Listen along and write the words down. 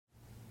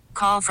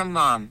Call from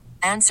mom.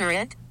 Answer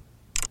it.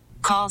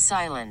 Call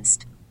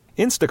silenced.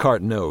 Instacart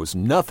knows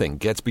nothing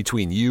gets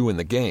between you and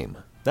the game.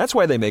 That's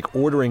why they make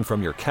ordering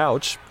from your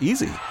couch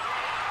easy.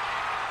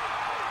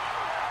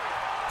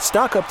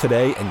 Stock up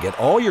today and get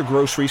all your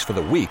groceries for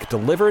the week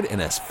delivered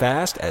in as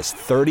fast as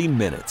 30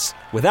 minutes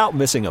without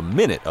missing a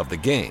minute of the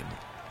game.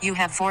 You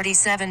have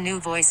 47 new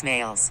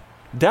voicemails.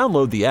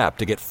 Download the app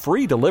to get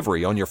free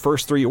delivery on your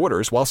first 3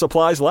 orders while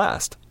supplies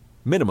last.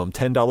 Minimum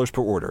 $10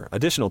 per order.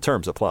 Additional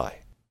terms apply.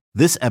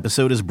 This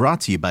episode is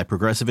brought to you by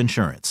Progressive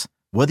Insurance.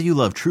 Whether you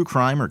love true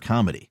crime or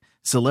comedy,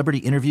 celebrity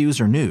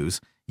interviews or news,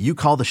 you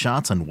call the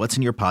shots on what's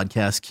in your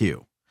podcast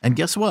queue. And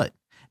guess what?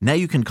 Now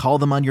you can call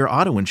them on your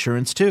auto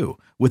insurance too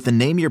with the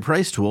Name Your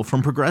Price tool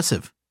from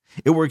Progressive.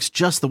 It works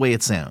just the way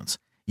it sounds.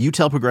 You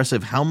tell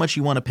Progressive how much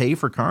you want to pay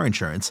for car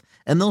insurance,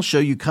 and they'll show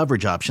you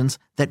coverage options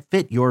that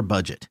fit your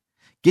budget.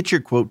 Get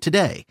your quote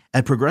today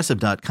at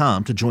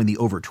Progressive.com to join the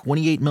over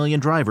 28 million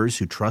drivers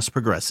who trust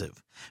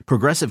Progressive.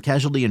 Progressive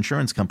Casualty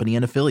Insurance Company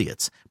and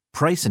Affiliates.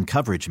 Price and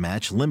coverage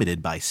match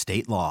limited by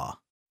state law.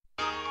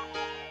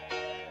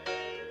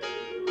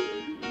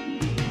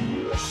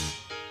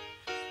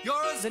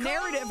 The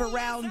narrative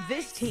around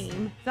this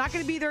team, it's not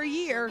going to be their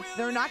year.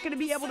 They're not going to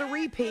be able to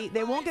repeat.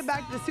 They won't get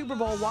back to the Super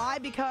Bowl. Why?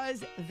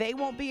 Because they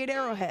won't be at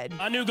Arrowhead.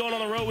 I knew going on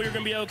the road we were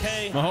going to be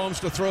okay.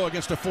 Mahomes to throw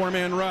against a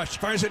 4-man rush.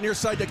 Fires it near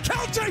side to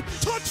Kelce.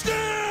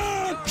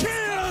 Touchdown!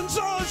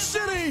 Kansas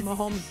City!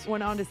 Mahomes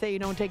went on to say you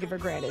don't take it for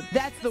granted.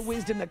 That's the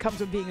wisdom that comes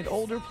with being an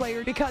older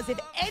player, because if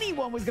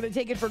anyone was going to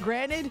take it for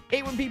granted,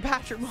 it would be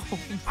Patrick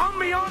Mahomes. I'm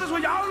going to be honest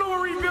with you, I don't know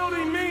what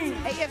rebuilding means.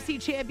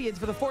 AFC champions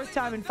for the 4th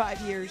time in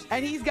 5 years,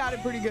 and he's got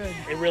it pretty good.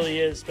 It really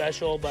is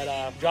special, but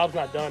job's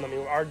not done. I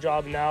mean, our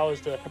job now is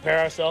to prepare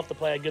ourselves to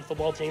play a good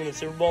football team in the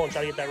Super Bowl and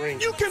try to get that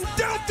ring. You can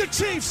doubt the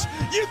Chiefs.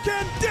 You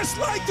can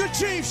dislike the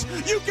Chiefs.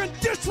 You can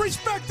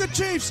disrespect the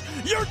Chiefs.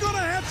 You're going to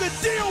have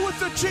to deal with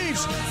the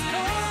Chiefs.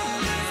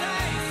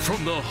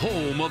 From the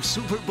home of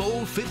Super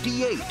Bowl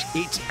 58,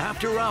 it's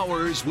After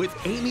Hours with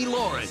Amy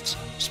Lawrence,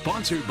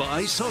 sponsored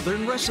by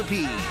Southern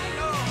Recipe.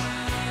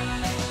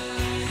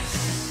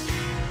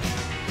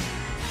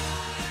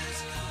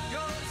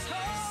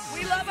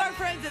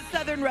 Friends at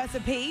Southern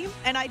Recipe,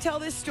 and I tell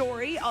this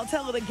story. I'll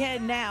tell it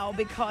again now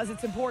because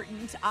it's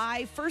important.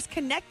 I first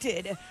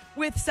connected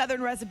with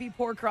Southern Recipe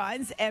pork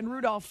rinds and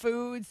Rudolph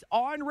Foods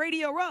on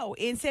Radio Row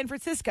in San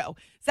Francisco.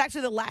 It's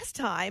actually the last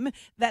time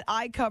that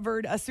I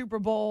covered a Super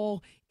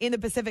Bowl in the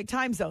Pacific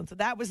time zone. So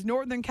that was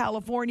Northern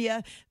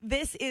California.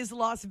 This is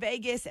Las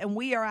Vegas, and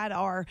we are at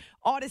our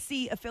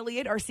Odyssey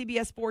affiliate, our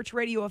CBS Sports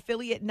Radio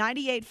affiliate,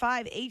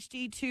 98.5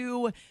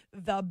 HD2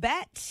 The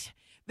Bet.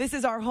 This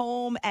is our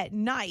home at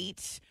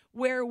night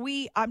where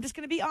I'm just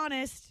going to be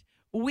honest,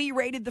 we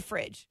raided the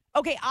fridge.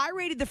 Okay, I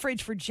raided the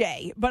fridge for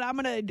Jay, but I'm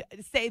going to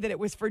say that it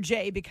was for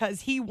Jay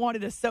because he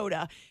wanted a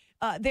soda.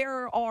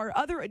 There are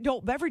other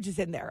adult beverages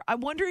in there. I'm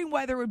wondering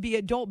whether there would be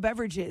adult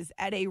beverages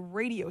at a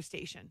radio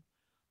station.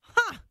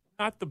 Huh.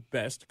 Not the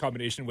best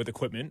combination with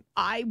equipment.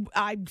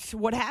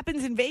 What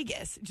happens in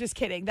Vegas? Just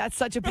kidding. That's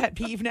such a pet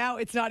peeve now.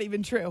 It's not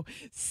even true.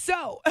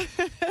 So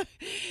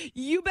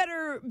you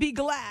better be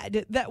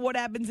glad that what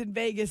happens in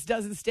Vegas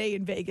doesn't stay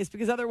in Vegas,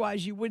 because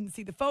otherwise you wouldn't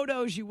see the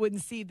photos. You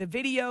wouldn't see the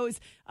videos.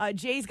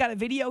 Jay's got a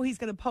video he's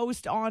going to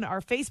post on our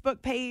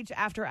Facebook page,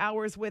 After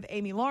Hours with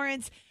Amy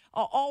Lawrence.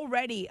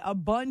 Already a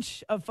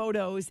bunch of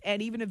photos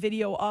and even a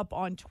video up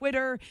on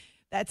Twitter.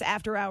 That's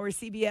After Hours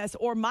CBS,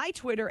 or my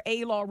Twitter,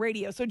 A-Law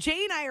Radio. So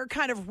Jay and I are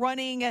kind of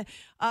running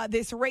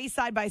this race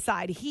side by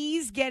side.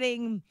 He's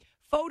getting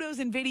photos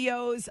and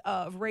videos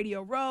of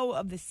Radio Row,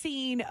 of the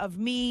scene, of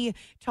me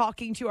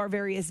talking to our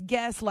various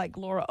guests like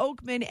Laura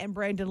Oakman and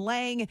Brandon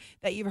Lang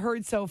that you've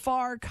heard so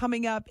far.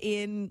 Coming up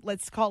in,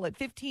 let's call it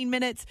 15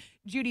 minutes,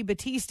 Judy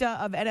Battista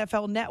of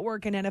NFL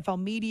Network and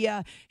NFL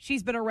Media.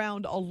 She's been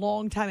around a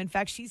long time. In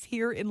fact, she's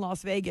here in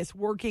Las Vegas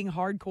working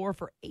hardcore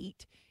for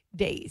 8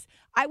 days.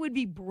 I would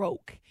be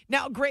broke.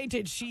 Now,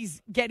 granted,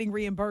 she's getting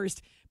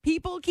reimbursed.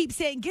 People keep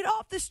saying, get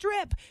off the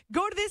strip,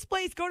 go to this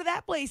place, go to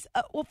that place.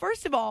 Well,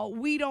 first of all,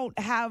 we don't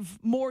have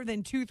more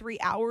than 2-3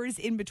 hours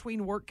in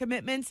between work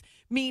commitments,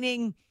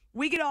 meaning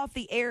we get off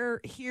the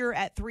air here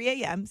at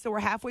 3 a.m., so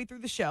we're halfway through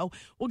the show.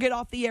 We'll get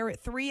off the air at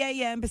 3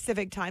 a.m.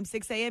 Pacific time,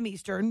 6 a.m.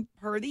 Eastern,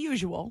 per the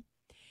usual.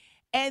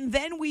 And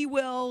then we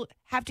will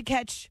have to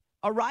catch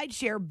a ride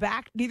share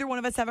back. Neither one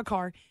of us have a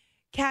car.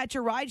 Catch a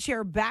ride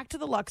share back to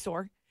the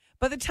Luxor.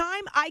 By the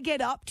time I get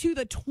up to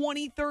the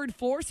 23rd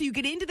floor, so you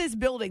get into this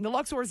building, the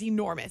Luxor is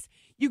enormous.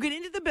 You get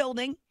into the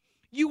building,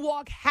 you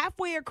walk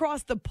halfway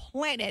across the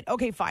planet.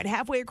 Okay, fine,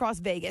 halfway across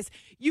Vegas.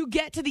 You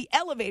get to the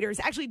elevators.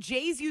 Actually,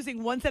 Jay's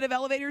using one set of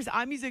elevators.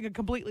 I'm using a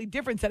completely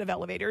different set of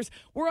elevators.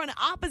 We're on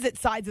opposite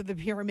sides of the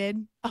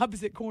pyramid,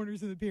 opposite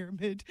corners of the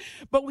pyramid,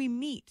 but we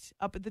meet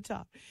up at the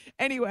top.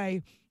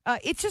 Anyway,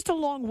 it's just a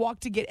long walk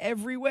to get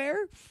everywhere.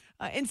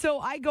 And so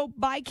I go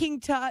by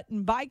King Tut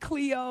and by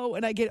Clio,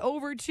 and I get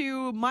over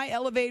to my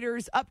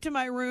elevators, up to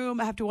my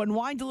room. I have to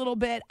unwind a little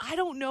bit. I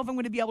don't know if I'm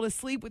going to be able to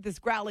sleep with this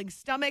growling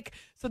stomach,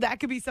 so that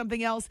could be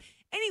something else.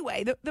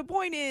 Anyway, the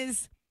point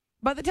is,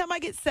 by the time I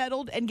get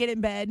settled and get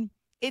in bed,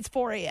 it's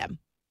 4 a.m.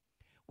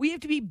 We have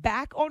to be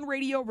back on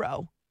Radio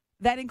Row.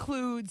 That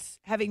includes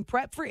having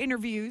prep for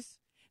interviews.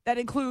 That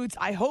includes,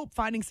 I hope,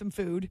 finding some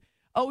food.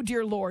 Oh,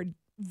 dear Lord,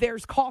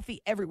 there's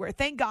coffee everywhere.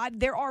 Thank God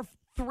there are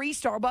 3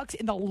 Starbucks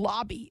in the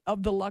lobby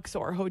of the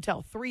Luxor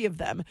Hotel, 3 of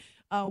them.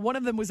 One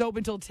of them was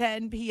open till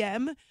 10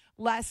 p.m.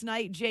 Last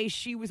night, Jay,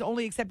 she was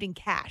only accepting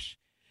cash.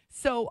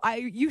 So I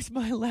used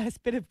my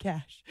last bit of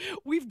cash.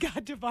 We've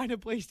got to find a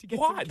place to get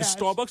some cash. The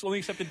Starbucks only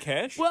accepted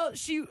cash? Well,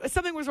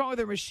 something was wrong with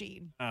her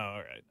machine. Oh, all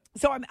right.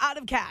 So I'm out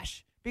of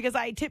cash because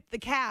I tipped the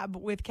cab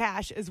with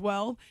cash as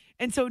well.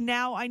 And so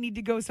now I need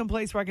to go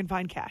someplace where I can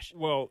find cash.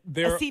 Well, a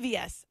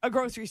CVS, a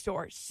grocery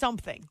store,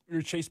 something.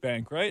 Your Chase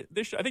Bank, right?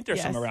 I think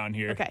there's some around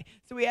here. Okay.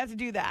 So we have to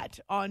do that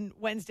on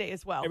Wednesday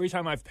as well. Every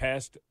time I've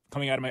passed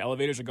coming out of my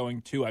elevators or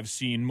going to, I've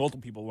seen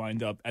multiple people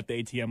lined up at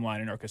the ATM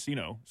line in our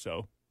casino.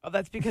 So. Oh,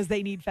 that's because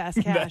they need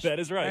fast cash. That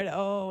is right.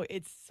 Oh,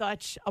 it's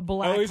such a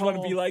black hole. I always want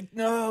to be like,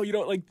 no, you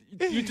don't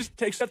you just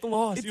accept the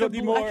loss. You don't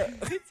need more.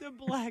 It's a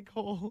black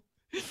hole.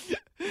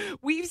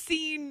 We've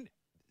seen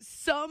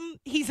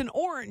he's an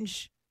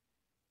orange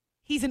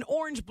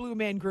Blue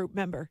Man Group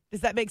member.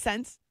 Does that make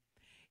sense?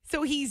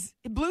 So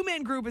Blue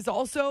Man Group is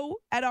also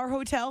at our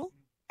hotel,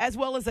 as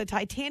well as a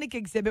Titanic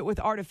exhibit with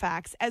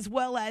artifacts, as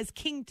well as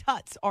King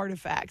Tut's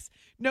artifacts.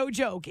 No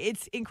joke.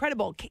 It's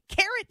incredible.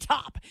 Carrot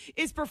Top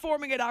is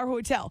performing at our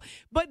hotel.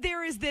 But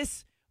there is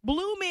this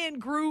Blue Man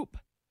Group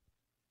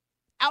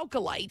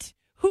acolyte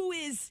who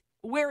is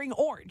wearing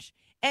orange.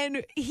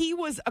 And he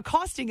was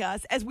accosting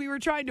us as we were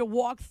trying to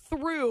walk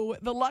through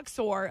the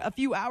Luxor a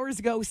few hours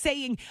ago,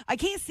 saying, I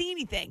can't see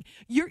anything.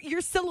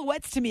 Your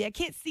silhouettes to me. I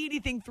can't see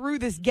anything through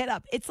this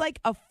getup. It's like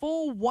a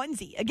full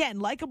onesie.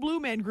 Again, like a Blue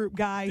Man Group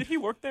guy. Did he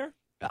work there?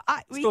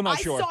 Still not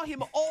sure. I saw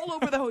him all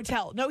over the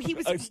hotel. No, he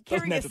was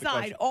carrying a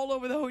sign all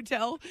over the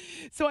hotel.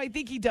 So I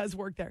think he does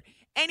work there.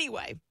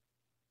 Anyway.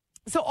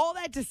 So all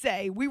that to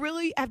say, we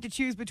really have to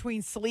choose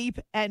between sleep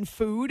and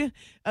food,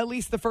 at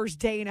least the first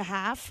day and a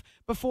half,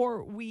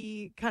 before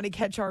we kind of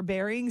catch our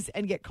bearings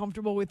and get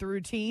comfortable with the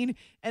routine,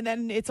 and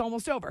then it's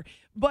almost over.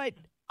 But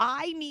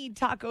I need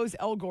Tacos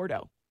El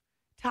Gordo.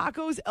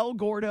 Tacos El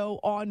Gordo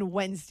on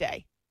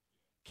Wednesday.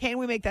 Can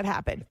we make that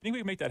happen? I think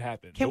we can make that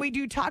happen. Can we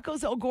do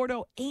Tacos El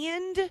Gordo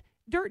and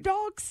Dirt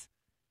Dogs?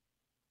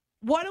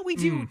 Why don't we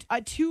do a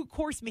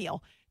 2-course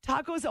meal?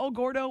 Tacos El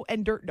Gordo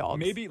and Dirt Dogs.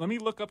 Maybe let me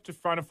look up to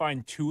try to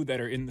find 2 that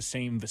are in the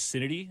same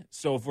vicinity.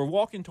 So if we're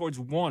walking towards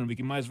one, we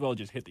might as well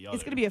just hit the other.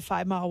 It's going to be a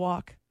 5-mile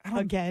walk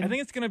again. I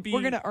think it's going to be.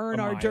 We're going to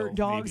earn our Dirt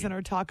Dogs maybe. and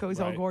our Tacos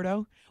El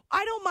Gordo.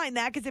 I don't mind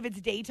that because if it's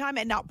daytime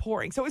and not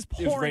pouring. So it was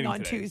pouring on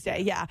today.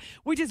 Tuesday, yeah.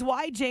 Which is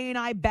why Jay and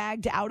I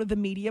bagged out of the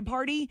media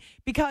party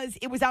because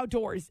it was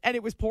outdoors and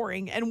it was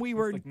pouring and we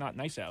were it's not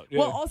nice out. Yeah.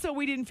 Well, also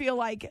we didn't feel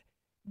like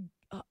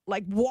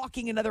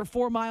walking another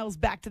 4 miles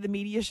back to the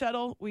media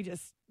shuttle. We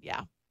just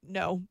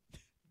no.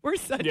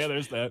 There's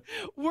that.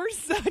 We're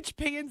such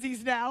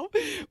pansies now.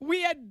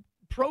 We had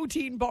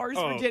protein bars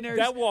for dinner.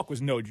 That walk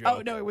was no joke.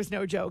 Oh, no, it was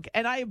no joke.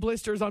 And I have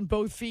blisters on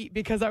both feet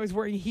because I was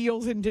wearing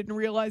heels and didn't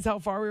realize how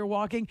far we were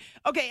walking.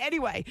 Okay,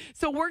 anyway,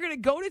 so we're going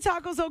to go to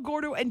Tacos El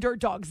Gordo and Dirt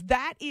Dogs.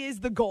 That is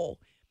the goal.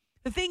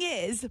 The thing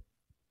is,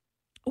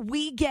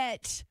 we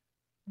get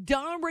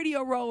done on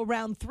Radio Row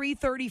around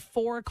 3:30,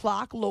 4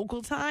 o'clock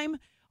local time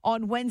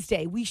on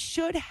Wednesday. We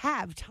should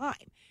have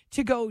time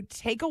to go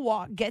take a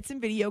walk, get some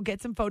video,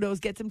 get some photos,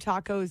 get some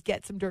tacos,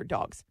 get some Dirt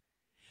Dogs.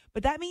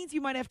 But that means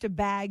you might have to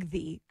bag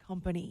the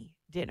company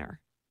dinner.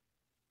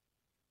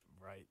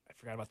 Right. I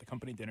forgot about the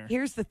company dinner.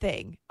 Here's the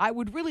thing. I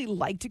would really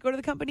like to go to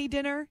the company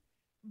dinner,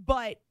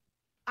 but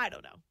I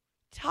don't know.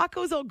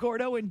 Tacos El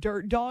Gordo and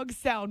Dirt Dogs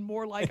sound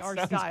more like our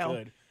style.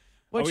 Good.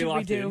 What should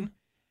we do? In?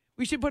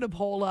 We should put a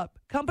poll up.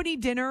 Company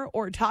dinner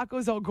or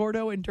Tacos El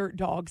Gordo and Dirt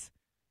Dogs.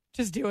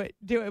 Just do it.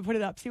 Do it. Put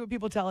it up. See what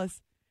people tell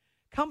us.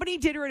 Company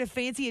dinner at a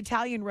fancy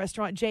Italian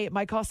restaurant, Jay, it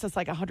might cost us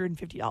like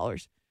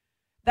 $150.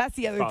 That's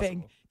the other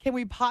thing. Can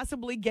we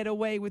possibly get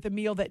away with a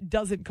meal that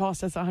doesn't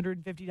cost us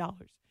 $150?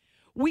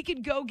 We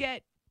could go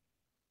get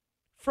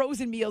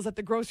frozen meals at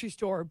the grocery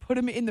store, put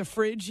them in the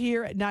fridge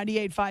here at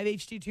 98.5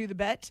 HD2 The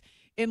Bet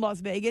in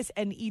Las Vegas,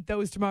 and eat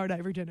those tomorrow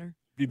night for dinner.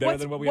 Be better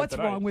than what we have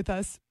tonight. What's wrong with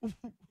us?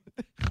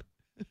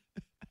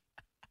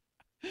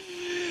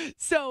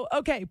 So,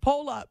 okay,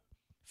 poll up.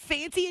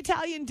 Fancy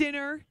Italian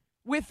dinner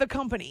with the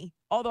company,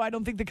 although I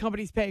don't think the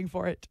company's paying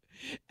for it.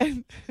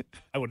 And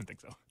I wouldn't think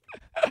so.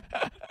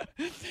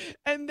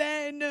 And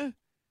then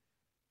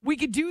we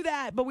could do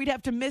that, but we'd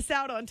have to miss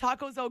out on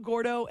Tacos El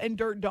Gordo and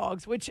Dirt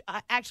Dogs, which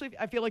I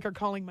feel like are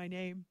calling my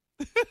name.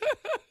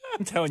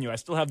 I'm telling you, I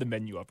still have the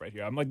menu up right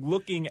here. I'm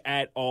looking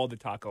at all the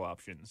taco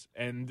options,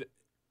 and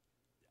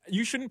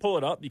you shouldn't pull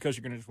it up because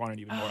you're going to just want it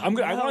even more.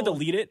 I want to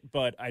delete it,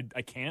 but I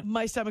can't.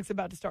 My stomach's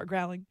about to start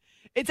growling.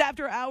 It's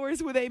After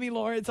Hours with Amy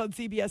Lawrence on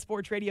CBS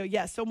Sports Radio.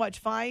 Yes, so much.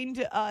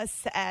 Find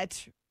us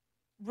at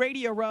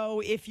Radio Row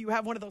if you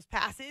have one of those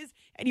passes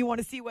and you want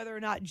to see whether or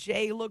not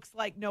Jay looks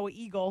like Noah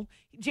Eagle.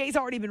 Jay's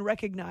already been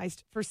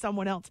recognized for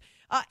someone else.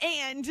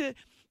 And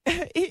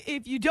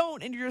If you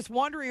don't and you're just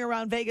wandering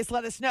around Vegas,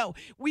 let us know.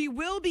 We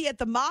will be at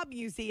the Mob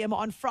Museum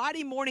on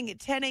Friday morning at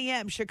 10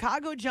 a.m.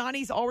 Chicago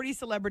Johnny's already a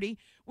celebrity.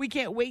 We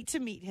can't wait to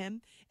meet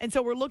him. And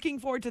so we're looking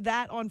forward to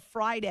that on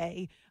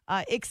Friday.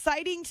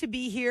 Exciting to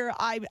be here.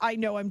 I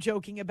know I'm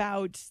joking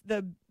about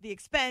the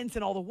expense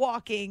and all the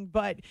walking,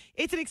 but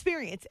it's an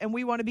experience, and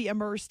we want to be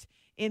immersed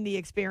in the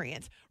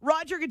experience.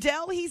 Roger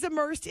Goodell, he's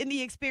immersed in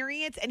the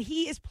experience, and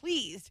he is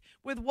pleased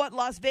with what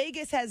Las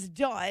Vegas has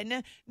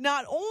done,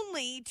 not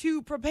only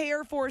to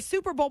prepare for a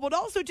Super Bowl, but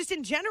also just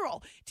in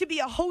general, to be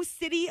a host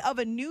city of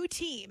a new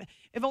team.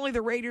 If only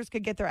the Raiders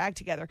could get their act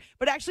together.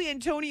 But actually,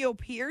 Antonio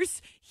Pierce,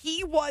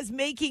 he was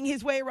making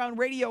his way around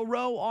Radio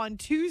Row on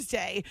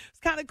Tuesday. It's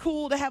kind of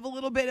cool to have a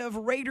little bit of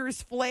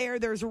Raiders flair.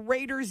 There's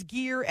Raiders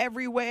gear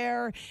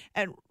everywhere.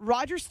 And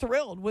Roger's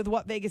thrilled with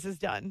what Vegas has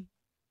done.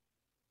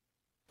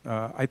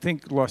 I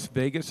think Las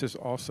Vegas has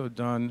also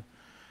done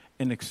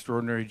an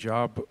extraordinary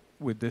job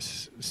with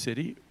this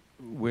city,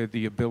 with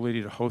the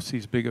ability to host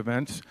these big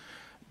events,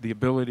 the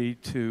ability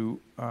to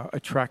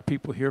attract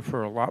people here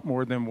for a lot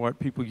more than what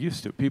people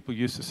used to. People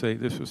used to say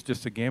this was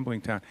just a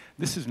gambling town.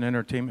 This is an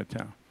entertainment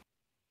town.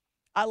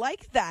 I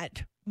like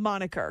that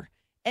moniker,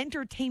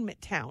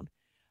 entertainment town.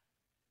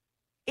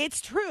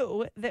 It's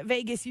true that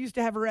Vegas used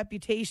to have a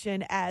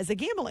reputation as a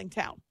gambling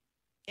town.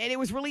 And it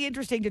was really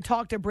interesting to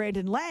talk to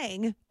Brandon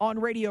Lang on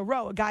Radio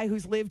Row, a guy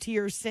who's lived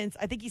here since,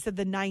 I think he said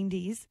the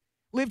 90s,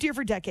 lived here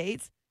for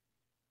decades.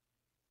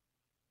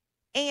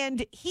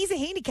 And he's a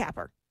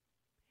handicapper.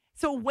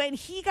 So when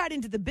he got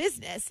into the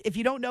business, if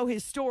you don't know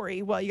his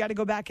story, well, you got to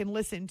go back and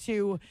listen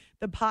to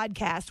the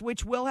podcast,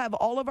 which will have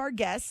all of our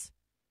guests.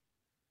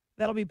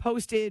 That'll be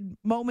posted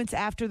moments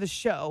after the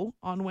show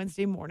on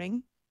Wednesday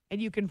morning.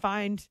 And you can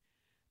find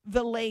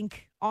the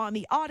link on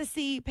the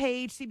Odyssey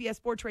page,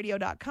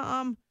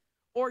 cbssportsradio.com.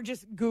 Or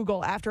just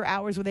Google After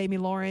Hours with Amy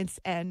Lawrence,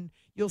 and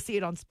you'll see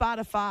it on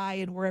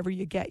Spotify and wherever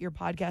you get your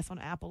podcasts, on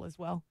Apple as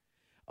well.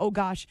 Oh,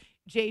 gosh.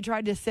 Jay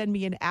tried to send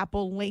me an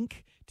Apple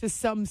link to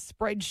some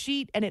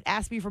spreadsheet, and it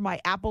asked me for my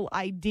Apple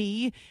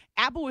ID.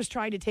 Apple was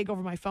trying to take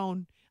over my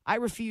phone. I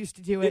refused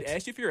to do it. It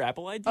asked you for your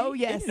Apple ID? Oh,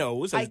 yes. It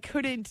knows. I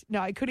couldn't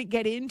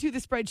get into the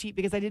spreadsheet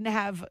because I didn't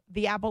have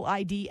the Apple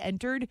ID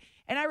entered,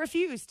 and I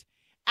refused.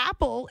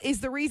 Apple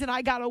is the reason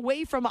I got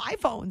away from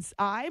iPhones.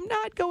 I'm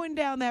not going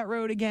down that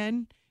road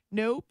again.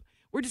 Nope.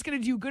 We're just going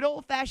to do good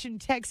old-fashioned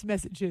text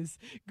messages,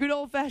 good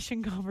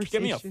old-fashioned conversation.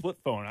 Give me a flip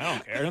phone. I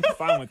don't care. I'm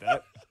fine with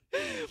that.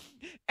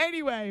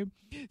 Anyway,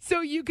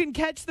 so you can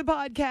catch the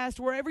podcast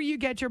wherever you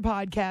get your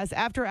podcast,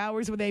 After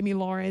Hours with Amy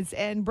Lawrence.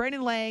 And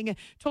Brandon Lang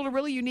told a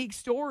really unique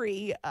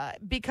story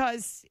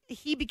because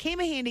he became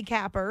a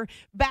handicapper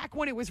back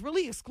when it was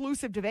really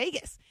exclusive to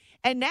Vegas.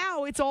 And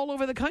now it's all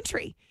over the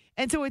country.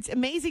 And so it's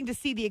amazing to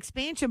see the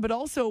expansion, but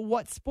also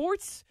what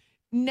sports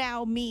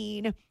now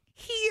mean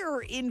here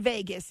in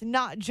Vegas,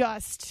 not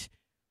just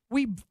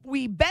we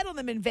bet on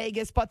them in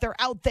Vegas, but they're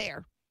out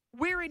there.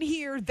 We're in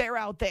here, they're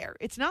out there.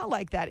 It's not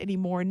like that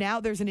anymore.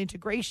 Now there's an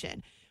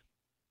integration.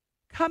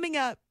 Coming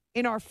up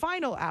in our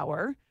final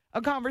hour,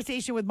 a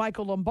conversation with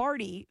Michael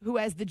Lombardi, who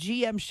has the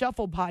GM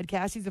Shuffle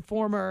podcast. He's a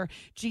former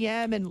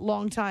GM and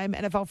longtime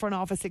NFL front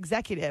office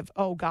executive.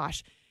 Oh,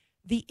 gosh.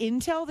 The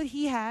intel that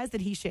he has,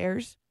 that he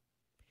shares.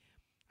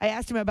 I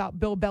asked him about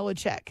Bill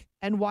Belichick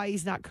and why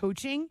he's not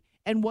coaching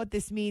and what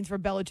this means for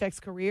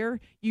Belichick's career.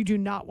 You do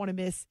not want to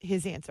miss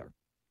his answer.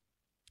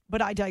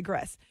 But I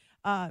digress.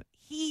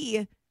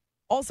 He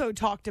also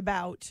talked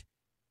about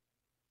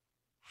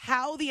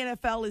how the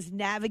NFL is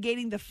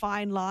navigating the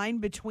fine line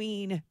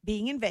between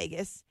being in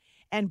Vegas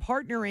and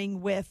partnering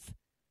with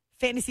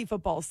fantasy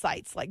football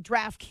sites like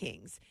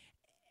DraftKings,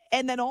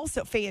 and then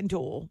also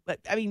FanDuel,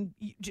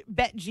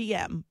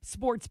 BetGM,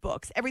 sports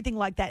books, everything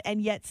like that, and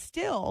yet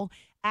still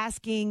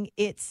asking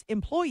its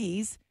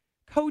employees,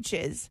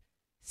 coaches,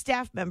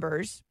 staff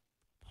members,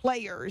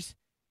 players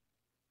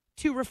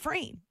to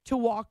refrain, to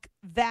walk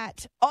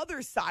that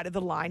other side of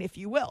the line, if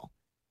you will.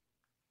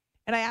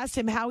 And I asked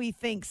him how he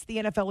thinks the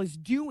NFL is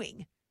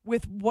doing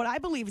with what I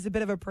believe is a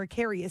bit of a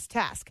precarious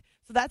task.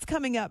 So that's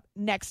coming up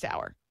next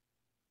hour.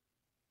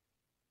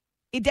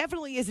 It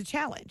definitely is a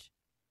challenge.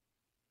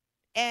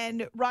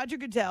 And Roger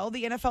Goodell,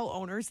 the NFL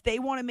owners, they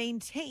want to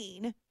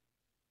maintain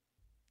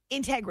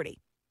integrity,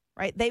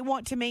 right? They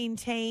want to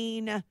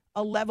maintain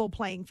a level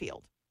playing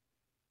field.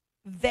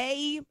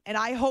 And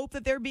I hope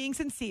that they're being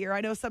sincere.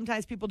 I know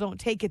sometimes people don't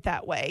take it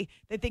that way.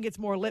 They think it's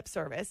more lip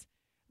service.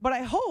 But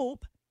I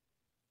hope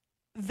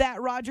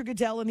that Roger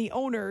Goodell and the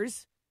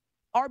owners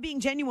are being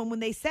genuine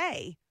when they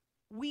say,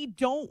 we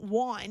don't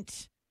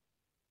want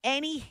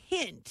any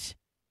hint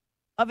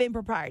of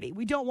impropriety.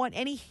 We don't want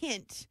any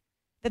hint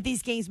that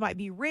these games might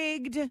be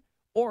rigged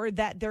or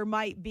that there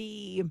might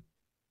be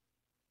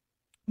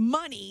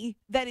money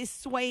that is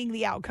swaying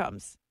the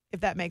outcomes,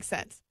 if that makes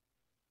sense.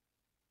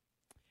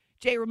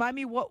 Jay, remind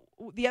me what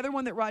the other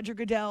one that Roger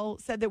Goodell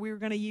said that we were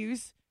going to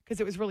use, because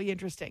it was really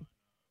interesting.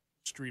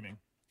 Streaming.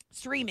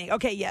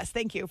 Okay, yes.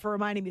 Thank you for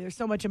reminding me. There's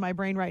so much in my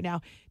brain right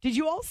now. Did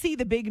you all see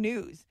the big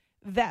news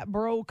that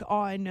broke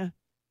on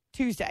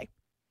Tuesday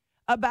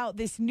about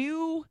this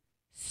new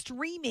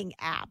streaming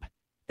app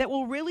that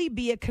will really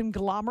be a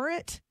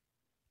conglomerate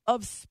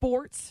of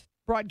sports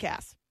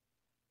broadcasts.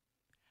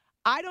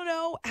 I don't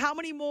know how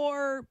many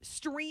more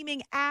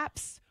streaming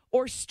apps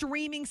or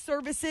streaming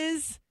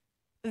services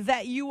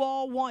that you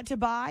all want to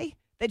buy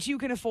that you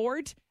can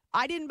afford.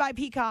 I didn't buy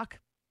Peacock.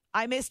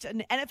 I missed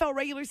an NFL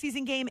regular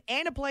season game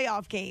and a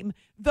playoff game,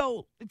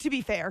 though, to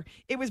be fair,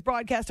 it was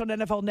broadcast on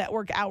NFL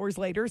Network hours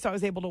later, so I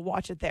was able to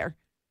watch it there.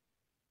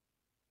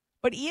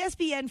 But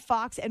ESPN,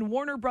 Fox, and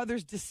Warner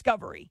Brothers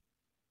Discovery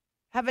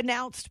have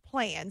announced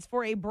plans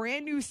for a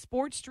brand new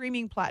sports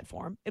streaming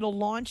platform. It'll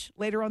launch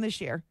later on this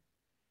year.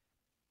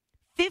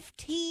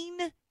 15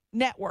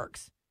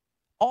 networks,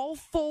 all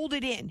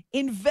folded in,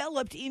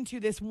 enveloped into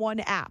this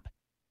one app.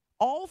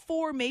 All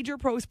 4 major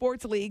pro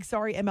sports leagues,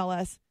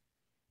 MLS,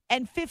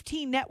 and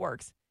 15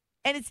 networks.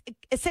 And it's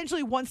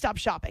essentially one-stop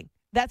shopping.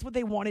 That's what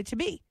they want it to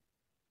be.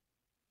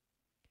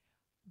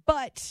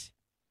 But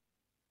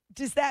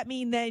does that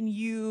mean then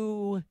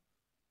you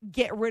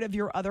get rid of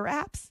your other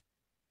apps?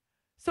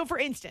 So, for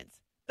instance,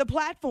 the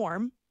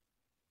platform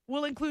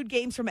will include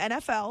games from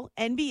NFL,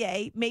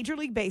 NBA, Major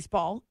League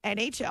Baseball,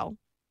 NHL,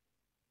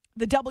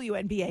 the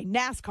WNBA,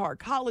 NASCAR,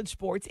 college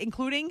sports,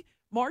 including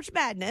March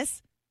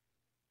Madness,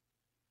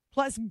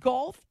 plus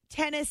golf,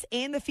 tennis,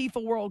 and the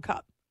FIFA World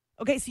Cup.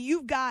 Okay, so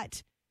you've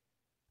got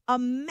a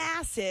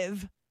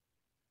massive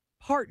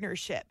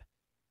partnership.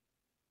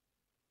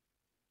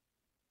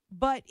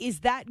 But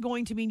is that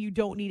going to mean you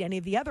don't need any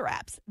of the other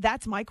apps?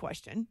 That's my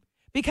question.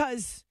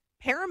 Because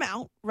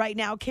Paramount right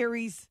now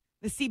carries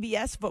the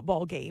CBS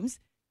football games.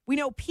 We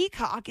know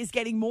Peacock is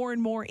getting more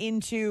and more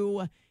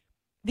into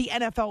the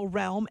NFL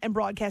realm and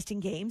broadcasting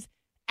games.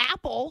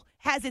 Apple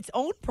has its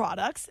own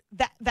products.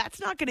 That's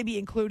not going to be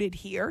included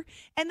here.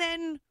 And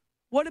then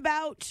what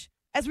about,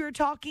 as we were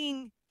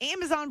talking,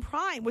 Amazon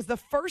Prime was the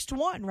first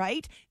one,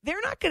 right?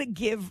 They're not going to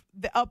give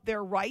up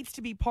their rights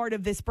to be part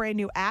of this brand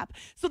new app.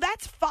 So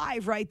that's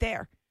 5 right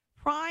there.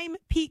 Prime,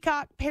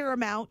 Peacock,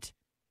 Paramount,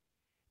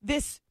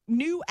 this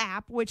new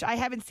app, which I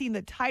haven't seen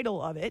the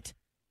title of it.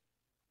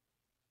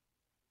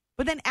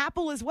 But then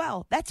Apple as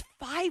well. That's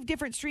 5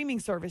 different streaming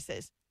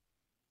services.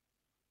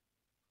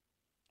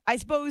 I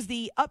suppose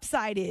the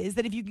upside is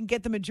that if you can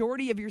get the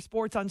majority of your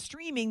sports on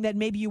streaming, then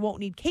maybe you won't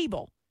need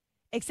cable.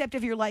 Except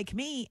if you're like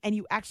me and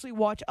you actually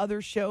watch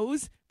other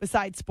shows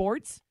besides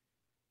sports,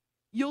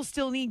 you'll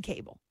still need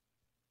cable.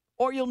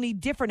 Or you'll need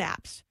different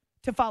apps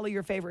to follow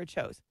your favorite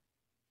shows.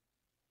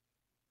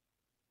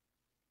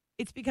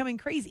 It's becoming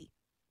crazy.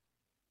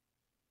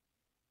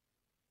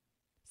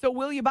 So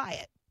will you buy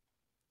it?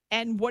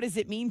 And what does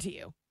it mean to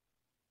you?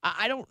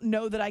 I don't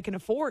know that I can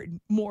afford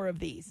more of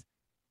these.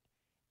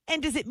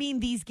 And does it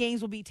mean these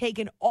games will be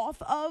taken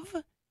off of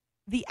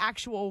the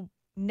actual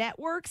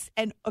networks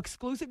and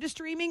exclusive to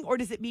streaming? Or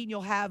does it mean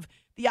you'll have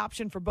the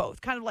option for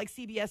both? Kind of like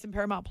CBS and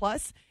Paramount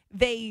Plus.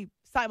 They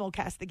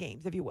simulcast the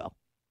games, if you will.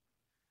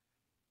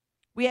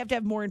 We have to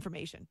have more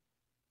information.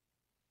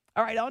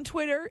 All right, on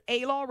Twitter,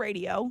 A-Law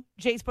Radio,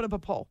 Jay's put up a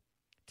poll.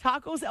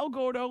 Tacos El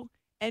Gordo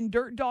and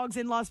Dirt Dogs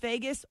in Las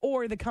Vegas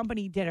or the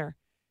company dinner?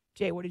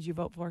 Jay, what did you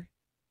vote for?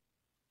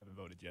 I haven't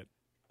voted yet.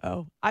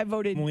 Oh, I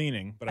voted. I'm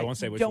leaning, but I won't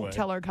say which way. Don't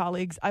tell our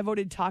colleagues. I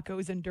voted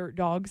tacos and Dirt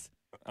Dogs.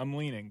 I'm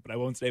leaning, but I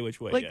won't say which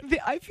way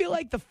yet. I feel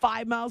like the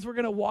 5 miles we're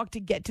going to walk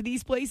to get to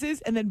these places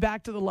and then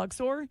back to the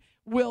Luxor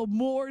will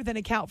more than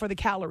account for the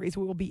calories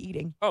we will be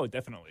eating. Oh,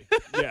 definitely.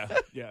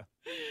 Yeah.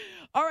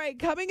 All right,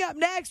 coming up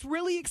next,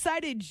 really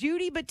excited,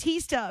 Judy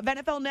Battista of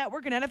NFL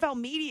Network and NFL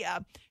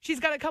Media. She's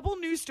got a couple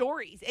news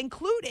stories,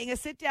 including a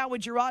sit-down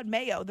with Gerard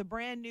Mayo, the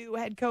brand new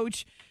head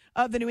coach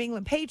of the New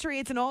England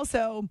Patriots, and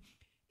also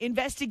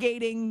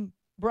investigating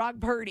Brock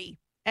Purdy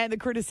and the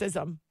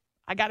criticism.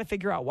 I got to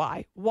figure out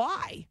why.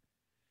 Why?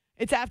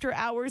 It's After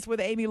Hours with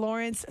Amy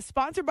Lawrence,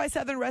 sponsored by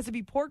Southern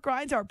Recipe Pork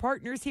Rinds, our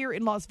partners here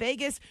in Las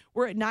Vegas.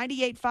 We're at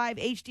 98.5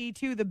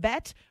 HD2 The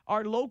Bet,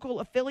 our local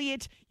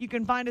affiliate. You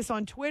can find us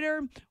on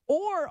Twitter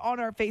or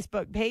on our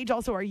Facebook page,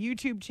 also our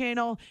YouTube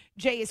channel.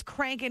 Jay is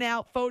cranking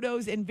out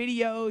photos and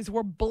videos.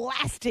 We're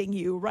blasting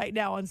you right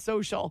now on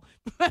social.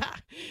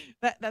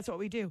 That's what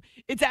we do.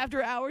 It's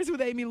After Hours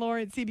with Amy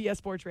Lawrence, CBS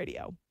Sports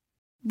Radio.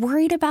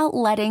 Worried about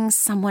letting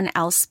someone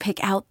else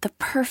pick out the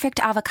perfect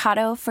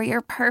avocado for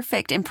your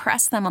perfect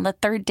impress them on the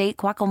third date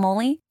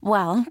guacamole?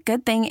 Well,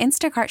 good thing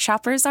Instacart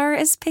shoppers are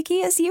as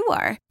picky as you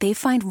are. They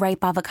find ripe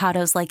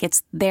avocados like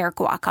it's their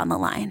guac on the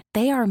line.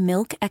 They are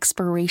milk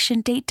expiration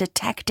date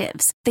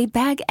detectives. They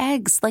bag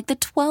eggs like the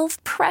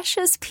 12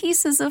 precious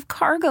pieces of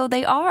cargo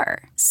they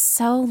are.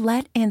 So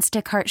let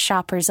Instacart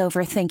shoppers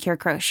overthink your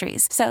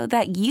groceries so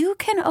that you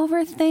can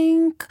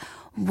overthink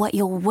what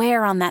you'll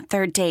wear on that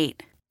third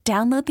date.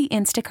 Download the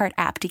Instacart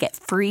app to get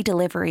free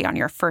delivery on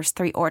your first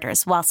 3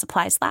 orders while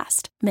supplies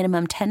last.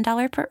 Minimum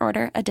 $10 per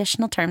order.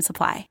 Additional terms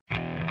apply.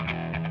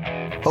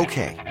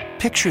 Okay,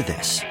 picture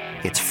this.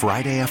 It's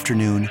Friday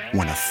afternoon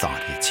when a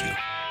thought hits you.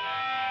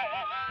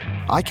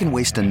 I can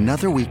waste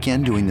another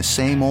weekend doing the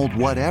same old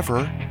whatever,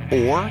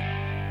 or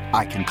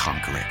I can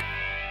conquer it.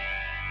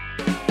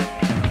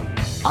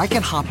 I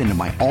can hop into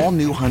my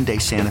all-new Hyundai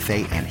Santa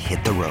Fe and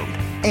hit the road.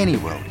 Any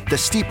road. The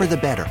steeper, the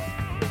better.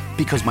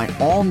 Because my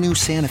all-new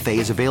Santa Fe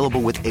is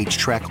available with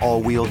H-Track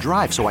all-wheel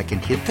drive, so I can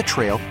hit the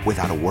trail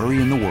without a worry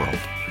in the world.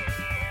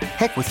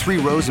 Heck, with 3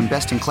 rows and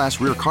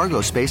best-in-class rear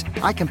cargo space,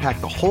 I can pack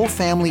the whole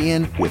family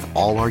in with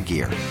all our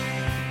gear.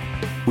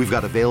 We've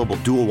got available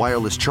dual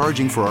wireless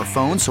charging for our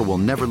phones, so we'll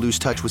never lose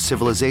touch with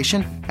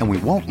civilization, and we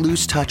won't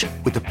lose touch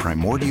with the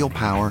primordial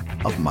power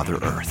of Mother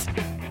Earth.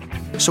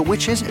 So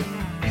which is it?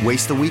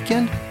 Waste the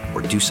weekend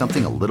or do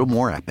something a little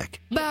more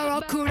epic?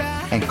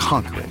 And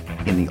conquer it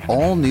in the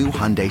all-new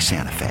Hyundai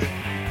Santa Fe.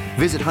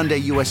 Visit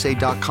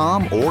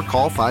HyundaiUSA.com or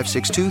call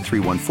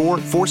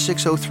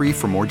 562-314-4603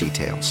 for more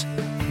details.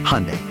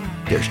 Hyundai,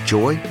 there's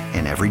joy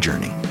in every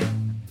journey.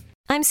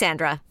 I'm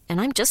Sandra, and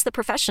I'm just the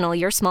professional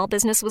your small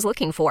business was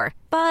looking for.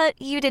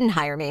 But you didn't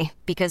hire me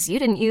because you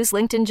didn't use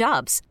LinkedIn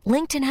Jobs.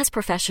 LinkedIn has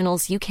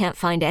professionals you can't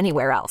find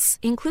anywhere else,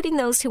 including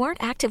those who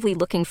aren't actively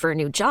looking for a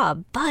new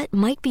job, but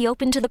might be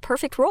open to the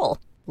perfect role,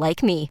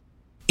 like me.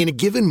 In a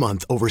given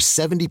month, over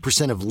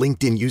 70% of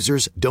LinkedIn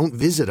users don't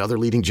visit other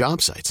leading job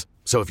sites.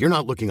 So if you're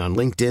not looking on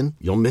LinkedIn,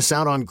 you'll miss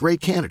out on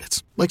great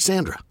candidates like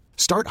Sandra.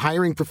 Start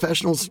hiring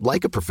professionals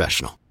like a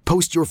professional.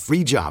 Post your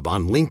free job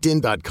on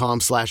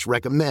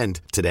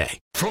linkedin.com/recommend today.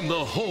 From the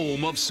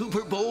home of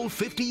Super Bowl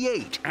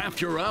 58,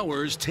 After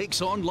Hours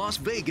takes on Las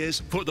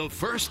Vegas for the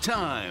first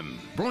time.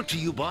 Brought to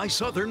you by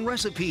Southern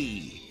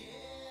Recipe.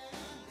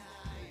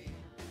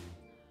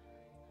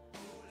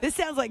 This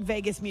sounds like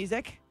Vegas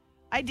music.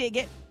 I dig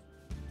it.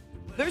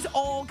 There's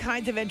all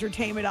kinds of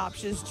entertainment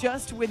options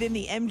just within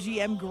the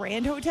MGM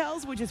Grand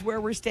Hotels, which is where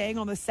we're staying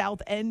on the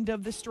south end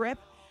of the Strip.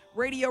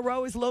 Radio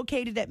Row is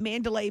located at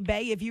Mandalay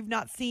Bay. If you've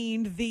not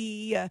seen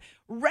the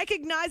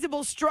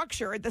recognizable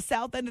structure at the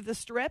south end of the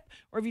Strip,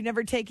 or if you've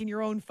never taken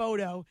your own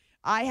photo,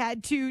 I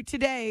had to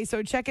today,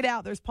 so check it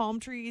out. There's palm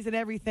trees and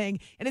everything.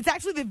 And it's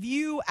actually the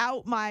view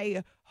out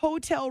my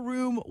hotel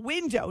room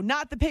window,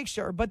 not the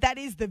picture, but that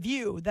is the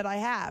view that I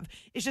have.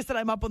 It's just that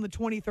I'm up on the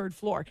 23rd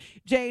floor.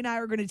 Jay and I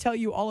are going to tell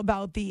you all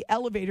about the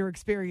elevator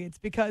experience,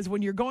 because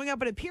when you're going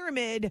up in a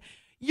pyramid,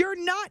 you're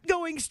not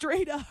going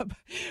straight up.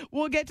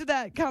 We'll get to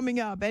that coming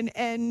up.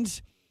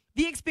 And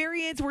the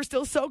experience, we're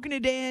still soaking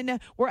it in.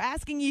 We're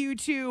asking you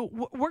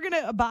we're going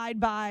to abide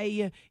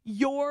by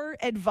your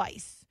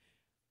advice.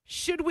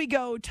 Should we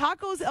go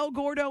tacos El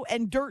Gordo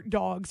and Dirt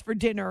Dogs for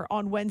dinner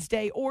on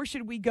Wednesday, or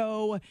should we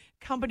go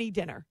company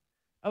dinner?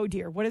 Oh,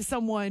 dear. What if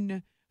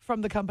someone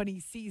from the company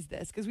sees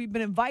this? Because we've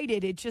been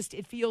invited. It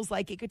feels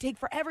like it could take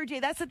forever, Jay.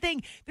 That's the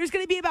thing. There's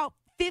going to be about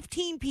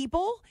 15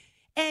 people.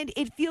 And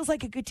it feels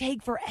like it could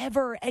take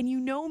forever. And you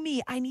know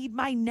me, I need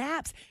my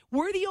naps.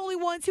 We're the only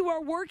ones who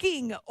are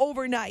working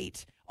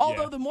overnight.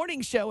 Although the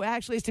morning show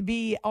actually is to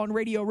be on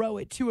Radio Row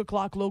at 2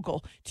 o'clock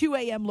local, 2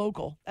 a.m.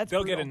 local.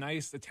 They'll get a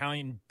nice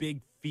Italian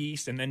big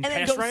feast and then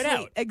pass go right sleep.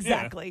 out.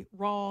 Exactly. Yeah.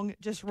 Wrong.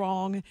 Just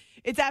wrong.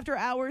 It's After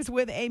Hours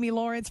with Amy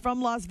Lawrence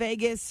from Las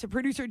Vegas.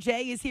 Producer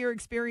Jay is here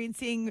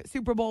experiencing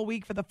Super Bowl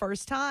week for the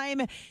first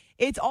time.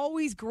 It's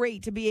always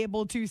great to be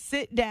able to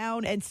sit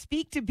down and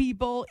speak to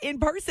people in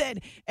person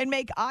and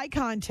make eye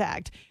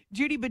contact.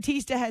 Judy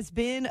Battista has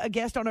been a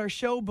guest on our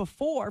show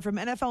before from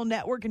NFL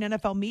Network and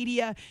NFL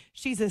Media.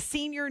 She's a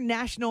senior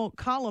national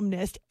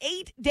columnist.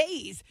 8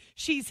 days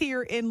she's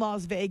here in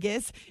Las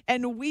Vegas,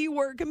 and we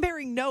were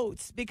comparing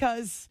notes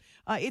because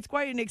it's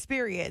quite an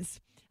experience.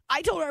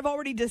 I told her I've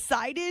already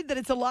decided that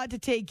it's a lot to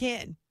take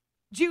in.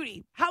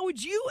 Judy, how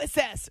would you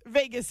assess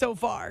Vegas so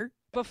far?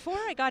 Before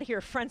I got here,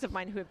 friends of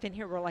mine who have been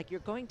here were like, you're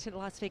going to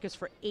Las Vegas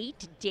for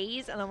 8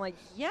 days? And I'm like,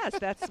 yes,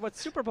 that's what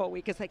Super Bowl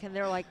week is like. And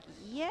they're like,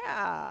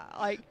 yeah,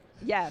 like,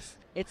 yes,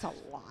 it's a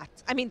lot.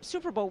 I mean,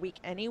 Super Bowl week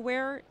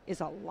anywhere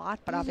is a lot,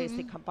 but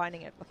obviously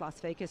combining it with Las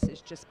Vegas is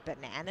just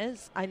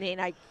bananas. I mean,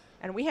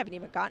 and we haven't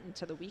even gotten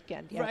to the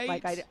weekend yet.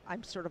 Right. Like,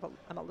 I'm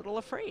a little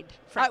afraid.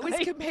 Frankly. I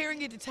was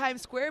comparing it to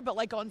Times Square, but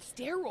like on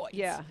steroids.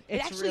 Yeah,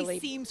 it actually really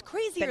seems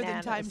crazier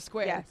bananas. than Times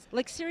Square. Yes.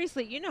 Like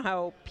seriously, you know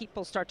how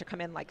people start to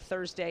come in like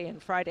Thursday and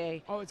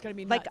Friday. Oh, it's gonna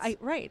be nuts.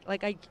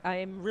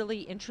 I'm really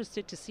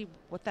interested to see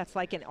what that's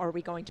like, and are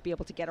we going to be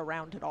able to get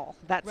around at all?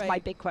 That's my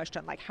big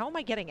question. Like, how am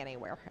I getting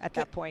anywhere at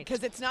that point?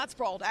 Because it's not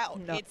sprawled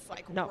out. No, it's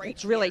like no, right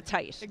it's really here.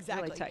 tight.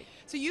 Exactly. Really tight.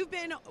 So you've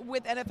been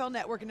with NFL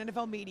Network and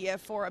NFL Media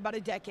for about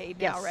a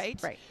decade now, right?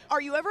 Right. Are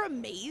you ever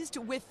amazed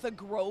with the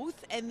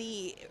growth and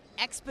the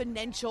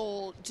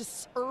exponential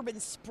just urban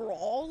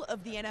sprawl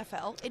of the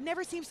NFL? It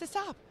never seems to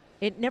stop.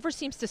 It never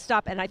seems to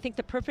stop, and I think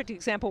the perfect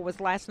example was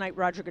last night.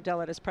 Roger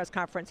Goodell at his press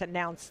conference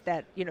announced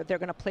that they're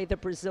going to play the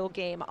Brazil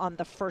game on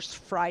the first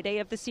Friday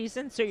of the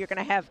season. So you're going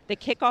to have the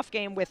kickoff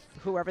game with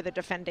whoever the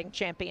defending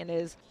champion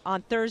is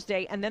on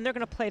Thursday, and then they're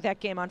going to play that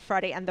game on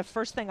Friday. And the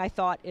first thing I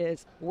thought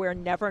is, we're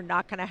never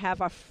not going to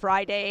have a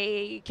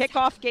Friday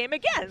kickoff game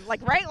again.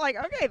 Like, right? Like,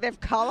 okay, they've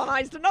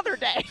colonized another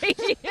day.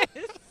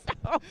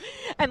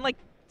 And like,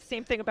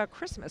 same thing about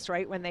Christmas,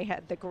 right? When they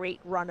had the great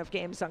run of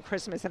games on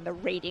Christmas and the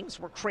ratings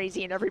were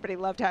crazy and everybody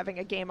loved having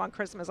a game on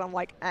Christmas. I'm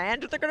like,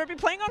 and they're going to be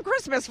playing on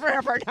Christmas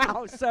forever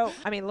now. So,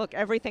 I mean, look,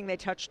 everything they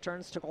touch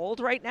turns to gold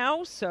right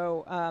now.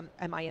 So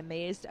am I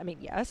amazed? I mean,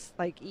 yes.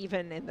 Like,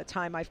 even in the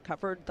time I've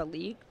covered the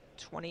league,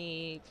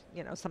 20,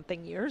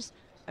 something years,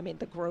 I mean,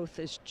 the growth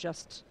is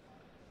just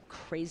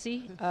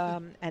crazy,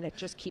 and it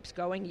just keeps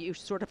going.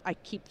 I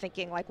keep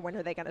thinking, like, when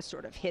are they going to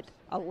sort of hit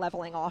a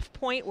leveling off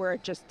point where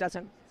it just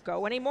doesn't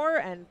go anymore?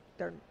 And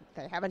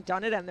they haven't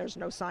done it, and there's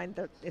no sign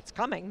that it's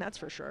coming, that's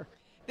for sure.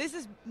 This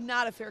is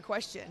not a fair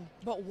question,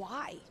 but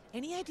why?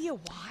 Any idea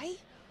why?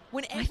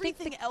 When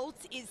everything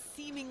else is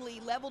seemingly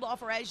leveled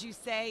off, or as you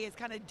say, is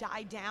kind of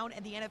died down,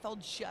 and the NFL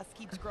just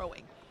keeps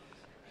growing.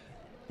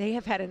 They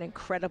have had an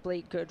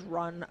incredibly good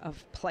run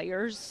of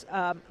players.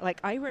 Like,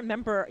 I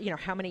remember,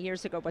 how many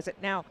years ago was it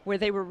now, where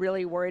they were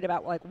really worried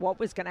about, like, what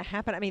was going to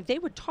happen. I mean, they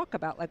would talk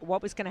about, like,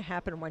 what was going to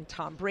happen when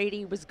Tom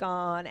Brady was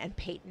gone and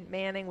Peyton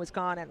Manning was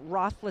gone and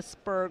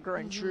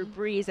Roethlisberger and Drew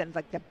Brees and,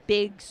 like, the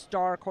big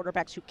star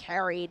quarterbacks who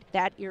carried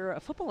that era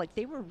of football. Like,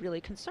 they were really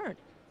concerned.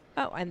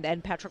 Oh, and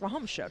then Patrick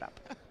Mahomes showed up.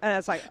 And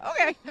it's like,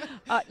 okay.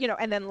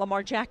 And then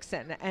Lamar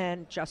Jackson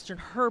and Justin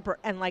Herbert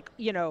and, like,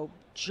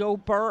 Joe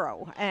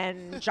Burrow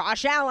and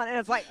Josh Allen. And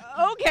it's like,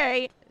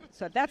 okay.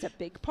 So that's a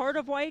big part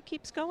of why it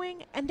keeps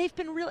going. And they've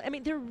been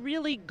they're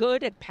really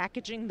good at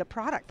packaging the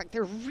product. Like,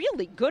 they're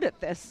really good at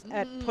this,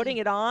 at putting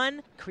it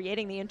on.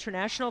 Creating the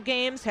international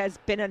games has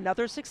been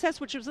another success,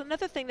 which was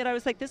another thing that I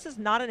was like, this is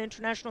not an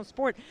international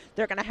sport.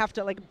 They're going to have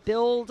to, like,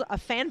 build a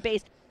fan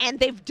base. And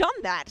they've done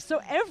that.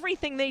 So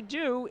everything they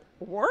do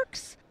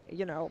works.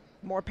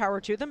 More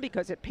power to them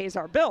because it pays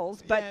our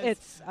bills, but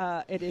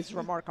it is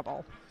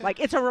remarkable.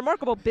 Like, it's a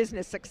remarkable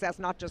business success,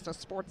 not just a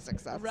sports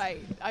success.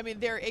 Right. I mean,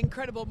 they're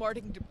incredible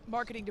marketing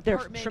department. They're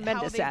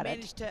tremendous how at they it.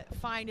 managed to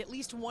find at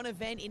least one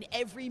event in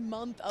every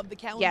month of the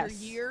calendar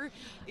year.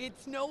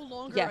 It's no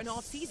longer an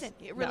off season.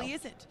 It really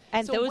isn't.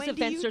 And so those when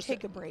events do you are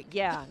take a break?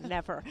 Yeah,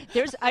 never.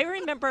 I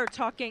remember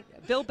talking.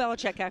 Bill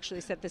Belichick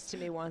actually said this to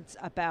me once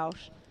about.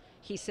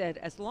 He said,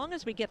 as long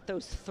as we get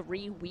those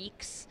 3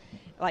 weeks,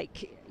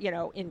 like,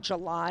 in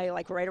July,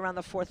 like right around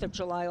the 4th of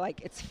July, like,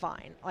 it's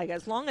fine. Like,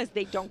 as long as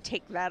they don't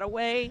take that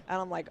away.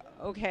 And I'm like,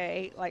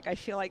 okay, like, I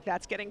feel like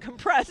that's getting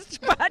compressed.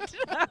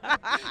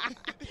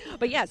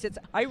 But yes,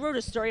 I wrote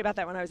a story about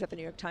that when I was at the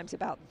New York Times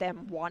about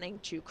them wanting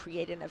to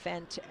create an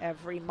event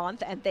every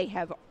month. And they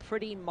have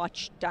pretty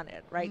much done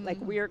it, right? Like,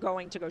 we're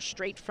going to go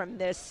straight from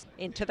this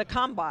into the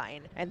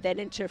combine and then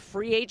into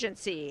free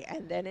agency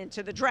and then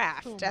into the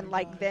draft and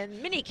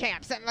then mini camp.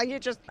 And like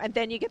and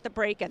then you get the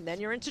break, and then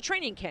you're into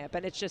training camp,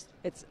 and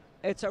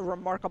it's a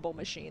remarkable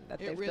machine that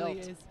they've built. It really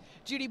is.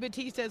 Judy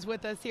Battista is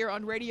with us here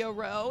on Radio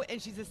Row,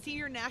 and she's a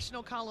senior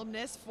national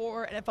columnist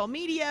for NFL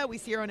Media. We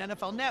see her on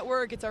NFL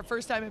Network. It's our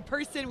first time in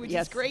person, which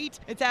is great.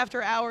 It's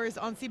after hours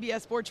on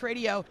CBS Sports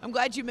Radio. I'm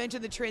glad you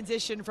mentioned the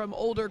transition from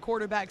older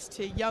quarterbacks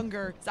to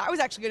younger. So I was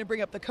actually going to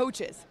bring up the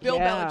coaches. Bill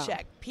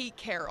Belichick, Pete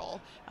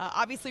Carroll.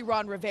 Obviously,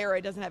 Ron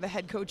Rivera doesn't have a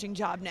head coaching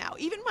job now.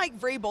 Even Mike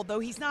Vrabel, though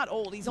he's not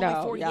old. He's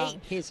only 48.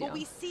 He's young. But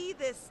we see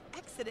this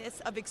exodus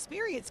of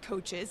experienced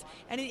coaches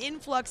and an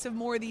influx of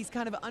more of these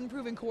kind of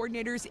unproven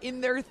coordinators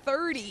in their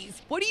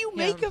 30s. What do you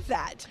make of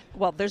that?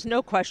 Well, there's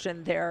no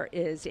question there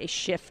is a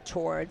shift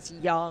towards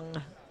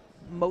young,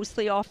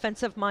 mostly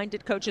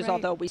offensive-minded coaches,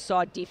 although we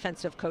saw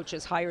defensive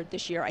coaches hired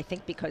this year, I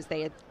think because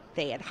they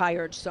had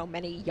hired so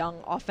many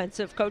young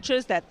offensive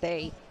coaches that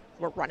they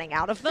were running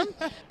out of them.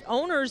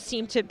 Owners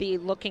seem to be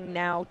looking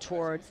now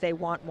towards, they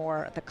want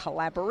more the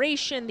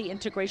collaboration, the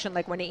integration.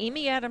 Like when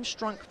Amy Adams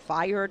Strunk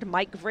fired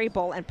Mike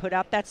Vrabel and put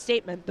out that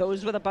statement,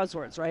 those were the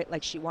buzzwords, right?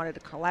 Like she wanted a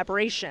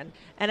collaboration.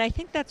 And I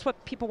think that's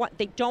what people want.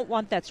 They don't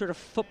want that sort of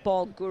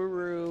football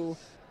guru,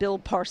 Bill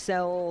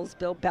Parcells,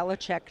 Bill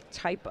Belichick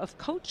type of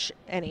coach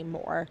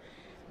anymore.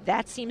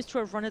 That seems to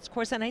have run its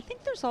course. And I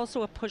think there's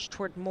also a push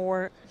toward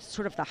more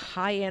sort of the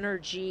high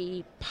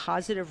energy,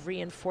 positive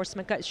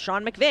reinforcement guys.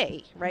 Sean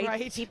McVay,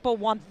 right? People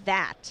want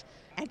that.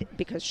 And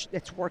because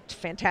it's worked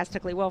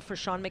fantastically well for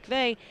Sean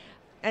McVay.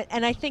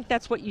 And I think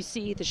that's what you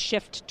see the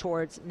shift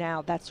towards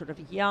now, that sort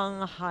of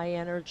young, high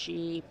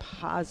energy,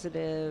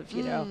 positive,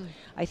 you know.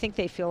 I think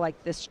they feel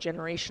like this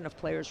generation of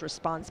players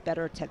responds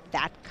better to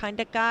that kind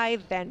of guy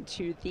than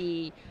to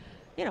the,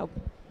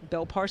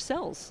 Bill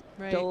Parcells,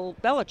 Bill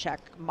Belichick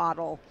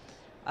model,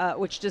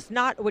 which does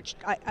not, which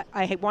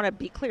I want to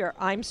be clear,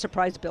 I'm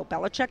surprised Bill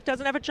Belichick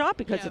doesn't have a job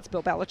because it's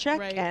Bill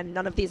Belichick and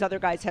none of these other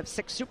guys have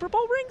 6 Super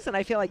Bowl rings. And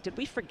I feel like, did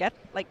we forget,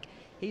 like,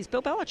 he's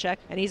Bill Belichick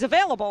and he's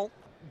available.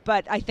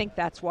 But I think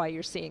that's why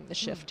you're seeing the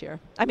shift here.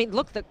 I mean,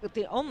 look,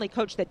 the only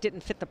coach that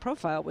didn't fit the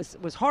profile was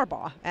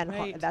Harbaugh,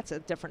 and that's a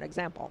different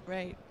example.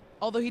 Right.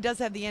 Although he does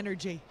have the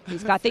energy.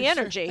 He's got the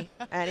energy,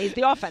 and he's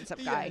the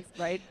offensive guy,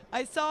 right?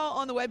 I saw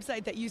on the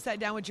website that you sat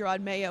down with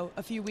Gerard Mayo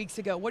a few weeks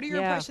ago. What are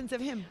your impressions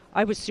of him?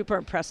 I was super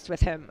impressed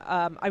with him.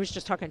 I was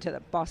just talking to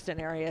the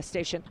Boston area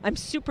station. I'm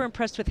super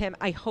impressed with him.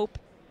 I hope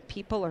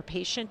people are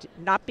patient,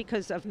 not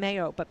because of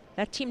Mayo, but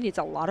that team needs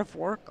a lot of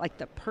work. Like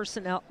the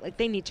personnel, like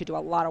they need to do a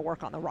lot of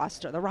work on the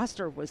roster. The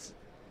roster was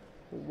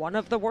one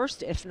of the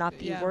worst, if not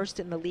the worst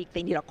in the league.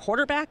 They need a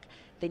quarterback.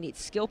 They need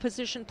skill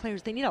position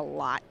players. They need a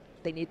lot.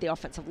 They need the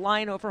offensive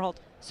line overhauled.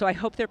 So I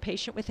hope they're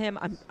patient with him.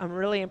 I'm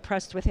really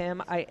impressed with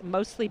him.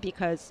 Mostly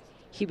because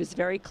he was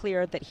very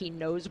clear that he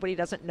knows what he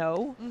doesn't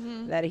know,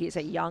 that he's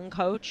a young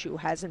coach who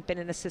hasn't been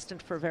an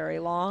assistant for very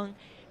long,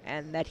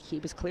 and that he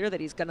was clear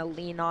that he's going to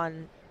lean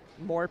on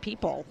more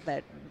people,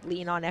 that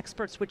lean on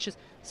experts, which is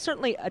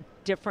certainly a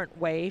different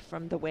way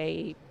from the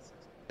way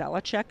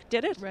Belichick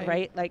did it,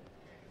 right? Like,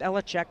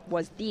 Belichick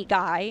was the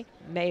guy.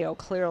 Mayo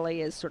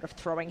clearly is sort of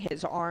throwing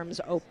his arms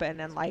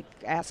open and like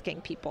asking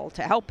people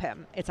to help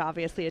him. It's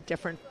obviously a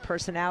different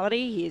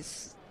personality.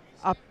 He's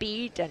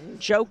upbeat and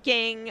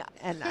joking,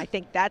 and I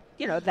think that,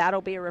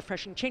 that'll be a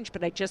refreshing change.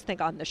 But I just think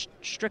on the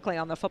strictly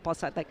on the football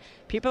side, like,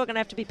 people are going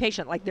to have to be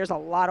patient. Like, there's a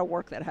lot of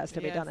work that has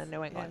to be done in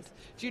New England.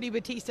 Judy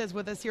Battista is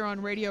with us here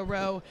on Radio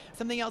Row.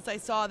 Something else I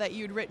saw that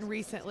you'd written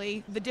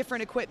recently, the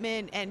different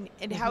equipment and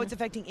how it's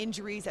affecting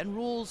injuries and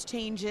rules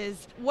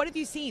changes. What have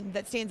you seen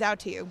that stands out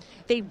to you?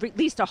 They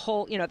released a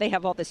whole, they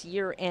have all this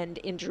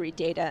year-end injury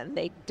data, and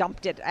they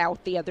dumped it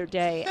out the other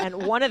day.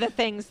 And one of the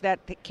things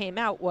that came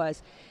out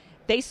was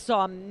they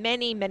saw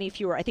many, many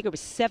fewer, I think it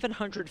was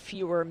 700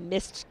 fewer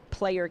missed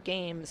player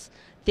games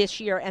this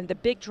year. And the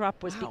big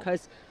drop was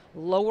because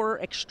lower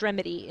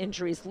extremity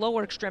injuries,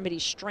 lower extremity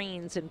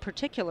strains in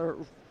particular,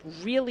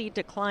 really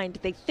declined.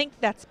 They think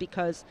that's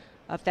because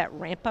of that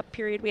ramp-up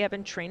period we have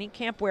in training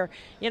camp where,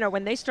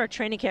 when they start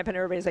training camp and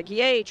everybody's like,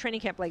 yay,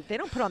 training camp, like, they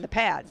don't put on the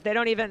pads. They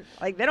don't even,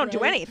 like, they don't do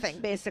anything,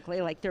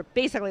 basically. Like, they're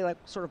basically, like,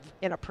 sort of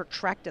in a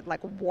protracted,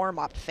 like,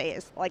 warm-up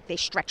phase. Like, they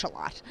stretch a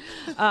lot.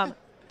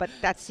 But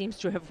that seems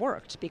to have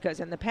worked, because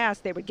in the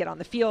past they would get on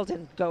the field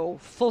and go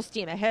full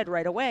steam ahead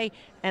right away.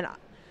 And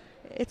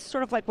it's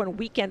sort of like when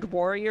weekend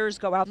warriors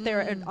go out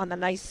there and on the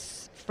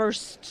nice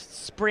first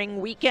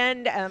spring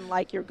weekend, and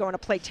like you're going to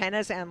play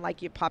tennis and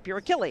like you pop your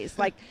Achilles.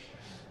 Like,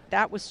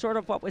 that was sort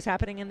of what was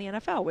happening in the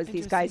NFL, was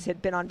these guys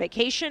had been on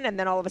vacation and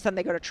then all of a sudden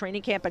they go to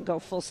training camp and go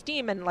full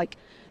steam, and like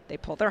they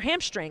pull their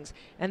hamstrings.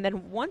 And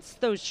then once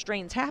those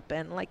strains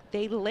happen, like,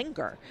 they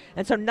linger.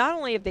 And so not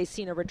only have they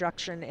seen a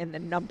reduction in the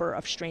number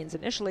of strains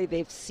initially,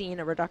 they've seen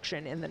a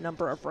reduction in the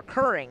number of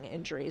recurring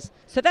injuries.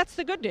 So that's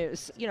the good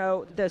news.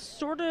 The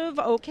sort of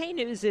okay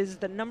news is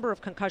the number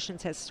of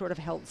concussions has sort of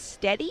held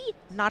steady,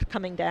 not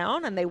coming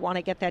down, and they want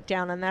to get that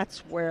down. And that's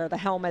where the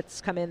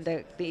helmets come in.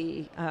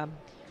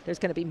 There's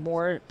going to be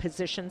more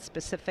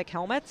position-specific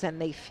helmets,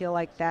 and they feel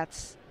like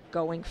that's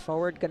going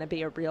forward going to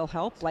be a real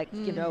help. Like,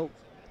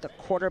 the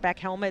quarterback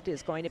helmet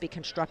is going to be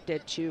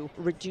constructed to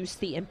reduce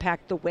the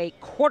impact the way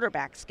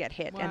quarterbacks get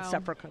hit and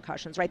suffer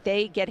concussions, right?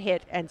 They get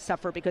hit and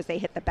suffer because they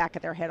hit the back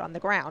of their head on the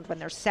ground when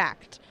they're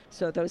sacked.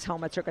 So those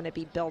helmets are going to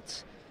be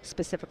built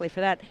specifically for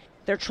that.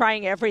 They're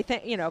trying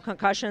everything.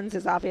 Concussions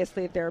is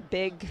obviously their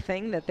big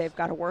thing that they've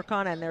got to work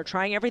on, and they're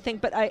trying everything.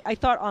 But I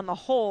thought on the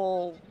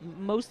whole,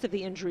 most of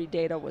the injury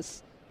data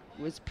was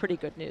pretty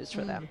good news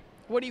for them.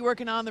 What are you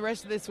working on the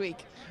rest of this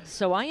week?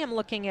 So I am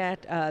looking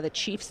at the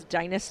Chiefs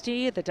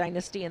dynasty, the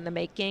dynasty in the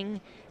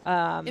making.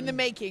 In the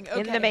making, okay.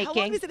 In the making. How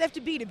long does it have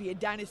to be a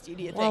dynasty,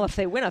 do you think? Well, if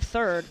they win a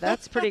third,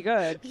 that's pretty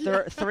good.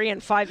 3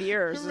 and 5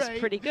 years is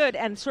pretty good.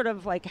 And sort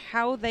of like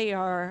how they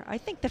are, I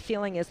think the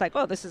feeling is like,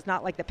 oh, this is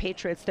not like the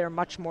Patriots. They're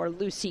much more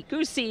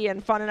loosey-goosey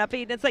and fun and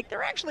upbeat. It's like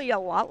they're actually a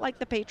lot like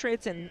the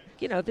Patriots. And,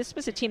 this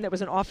was a team that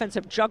was an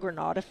offensive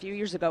juggernaut a few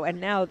years ago, and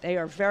now they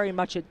are very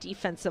much a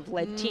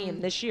defensive-led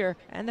team this year.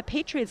 And the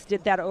Patriots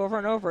did that over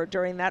and over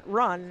during that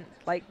run.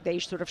 Like, they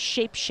sort of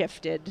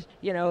shape-shifted.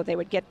 They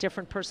would get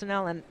different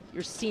personnel, and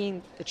you're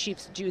seeing the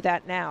Chiefs do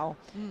that now.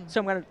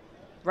 So I'm going to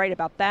write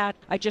about that.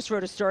 I just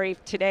wrote a story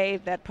today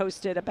that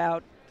posted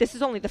about, this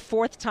is only the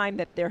 4th time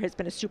that there has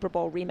been a Super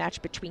Bowl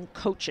rematch between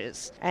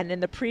coaches. And in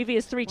the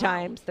previous 3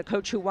 times, the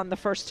coach who won the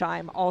first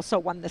time also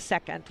won the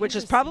second, which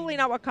is probably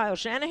not what Kyle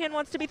Shanahan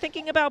wants to be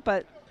thinking about,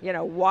 but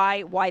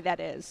why that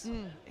is.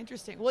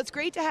 Interesting. Well, it's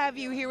great to have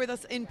you here with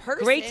us in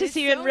person. Great to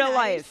see you in real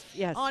life.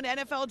 Yes. On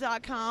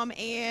NFL.com,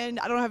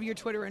 and I don't have your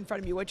Twitter in front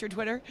of me. What's your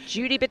Twitter?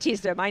 Judy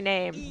Battista, my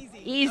name.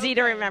 Easy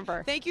to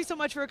remember. Thank you so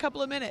much for a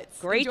couple of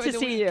minutes. Great to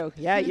see you.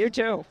 Yeah, you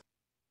too.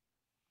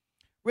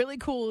 Really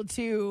cool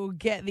to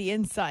get the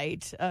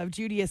insight of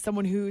Judy as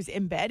someone who's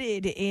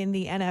embedded in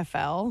the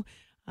NFL.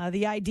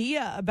 The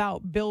idea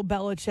about Bill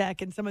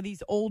Belichick and some of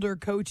these older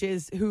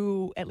coaches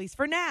who, at least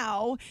for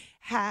now,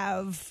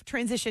 have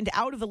transitioned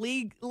out of the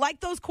league,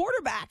 like those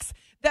quarterbacks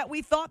that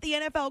we thought the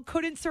NFL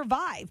couldn't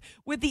survive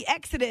with the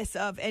exodus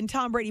of, and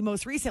Tom Brady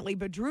most recently,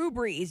 but Drew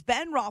Brees,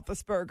 Ben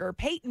Roethlisberger,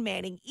 Peyton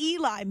Manning,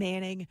 Eli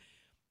Manning,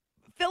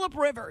 Phillip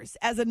Rivers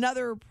as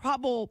another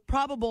probable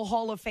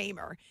Hall of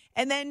Famer.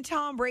 And then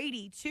Tom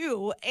Brady,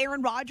 too.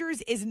 Aaron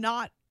Rodgers is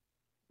not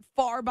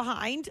far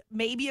behind,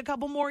 maybe a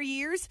couple more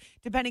years,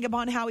 depending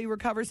upon how he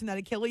recovers from that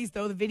Achilles,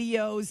 though the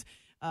videos,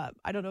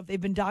 I don't know if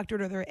they've been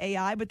doctored or they're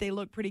AI, but they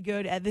look pretty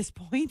good at this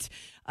point.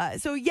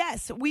 So,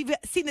 yes, we've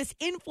seen this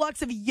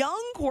influx of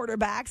young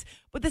quarterbacks,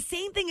 but the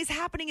same thing is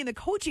happening in the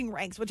coaching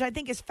ranks, which I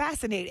think is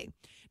fascinating.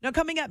 Now,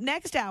 coming up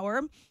next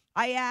hour,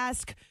 I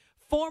ask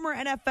former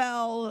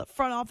NFL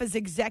front office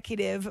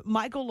executive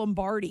Michael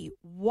Lombardi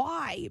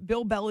why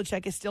Bill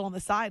Belichick is still on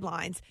the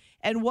sidelines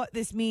and what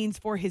this means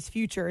for his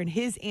future. And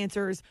his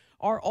answers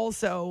are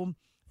also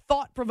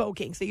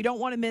thought-provoking, so you don't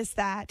want to miss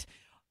that.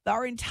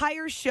 Our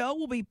entire show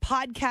will be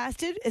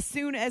podcasted as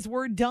soon as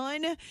we're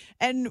done.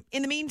 And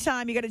in the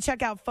meantime, you got to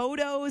check out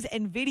photos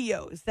and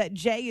videos that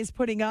Jay is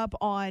putting up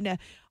on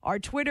our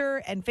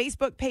Twitter and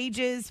Facebook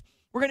pages.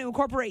 We're going to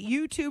incorporate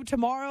YouTube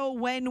tomorrow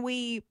when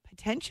we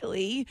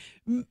potentially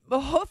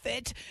hoof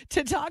it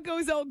to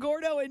Tacos El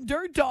Gordo and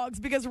Dirt Dogs,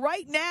 because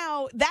right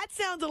now that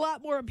sounds a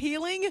lot more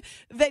appealing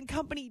than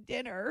company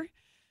dinner.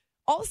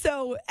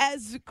 Also,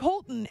 as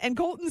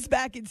Colton's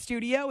back in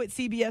studio at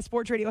CBS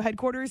Sports Radio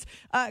headquarters.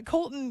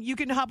 Colton, you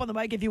can hop on the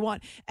mic if you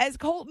want. As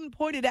Colton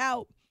pointed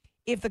out,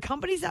 if the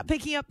company's not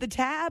picking up the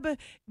tab,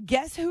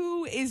 guess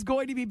who is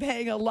going to be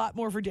paying a lot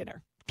more for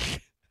dinner?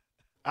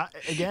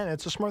 Again,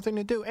 it's a smart thing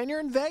to do. And you're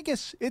in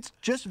Vegas. It's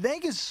just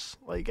Vegas.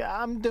 Like,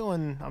 I'm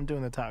doing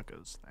the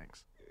tacos.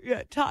 Thanks.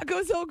 Yeah,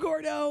 Tacos El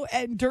Gordo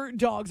and Dirt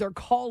Dogs are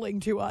calling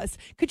to us.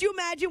 Could you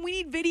imagine? We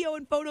need video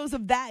and photos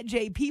of that,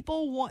 Jay. The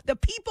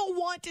people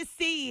want to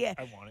see.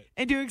 I want it.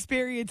 And to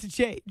experience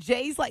Jay.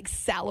 Jay's like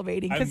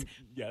salivating because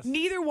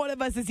neither one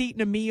of us has eaten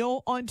a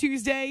meal on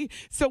Tuesday,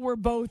 so we're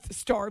both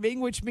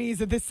starving, which means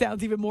that this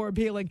sounds even more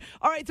appealing.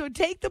 All right, so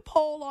take the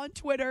poll on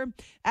Twitter,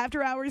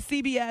 After Hours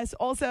CBS.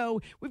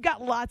 Also, we've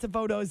got lots of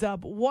photos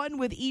up, one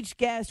with each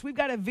guest. We've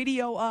got a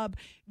video up.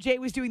 Jay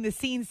was doing the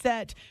scene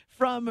set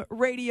from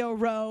Radio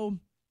Row.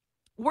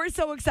 We're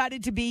so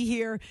excited to be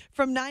here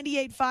from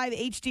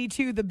 98.5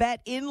 HD2, The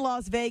Bet in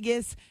Las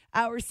Vegas,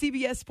 our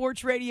CBS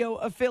Sports Radio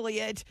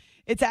affiliate.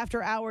 It's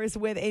After Hours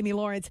with Amy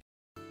Lawrence.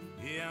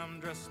 Yeah, I'm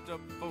dressed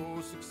up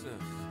for success,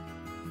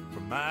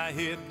 from my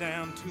head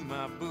down to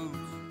my boots.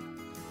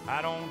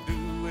 I don't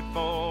do it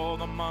for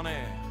the money,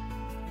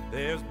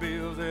 there's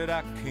bills that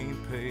I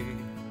can't pay.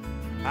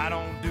 I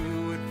don't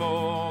do it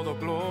for the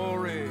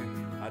glory,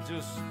 I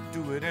just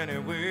do it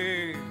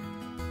anyway.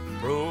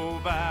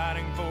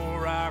 Providing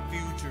for our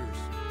futures,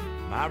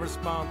 my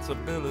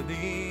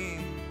responsibility.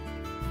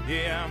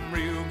 Yeah, I'm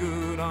real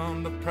good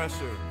under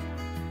pressure,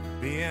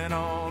 being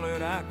all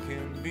that I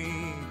can be.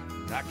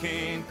 I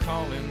can't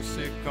call in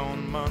sick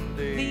on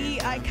Monday.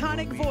 The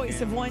iconic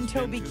voice of one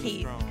Toby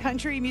Keith,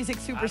 country music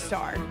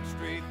superstar.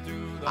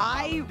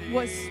 I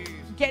was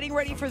getting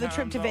ready for the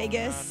trip to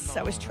Vegas.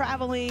 I was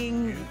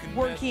traveling,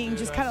 working,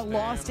 just kind of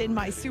lost in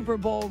my Super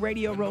Bowl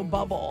Radio Row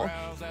bubble,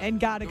 and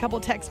got a couple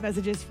text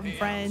messages from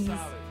friends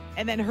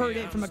and then heard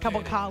it from a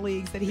couple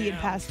colleagues that he had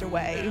passed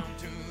away.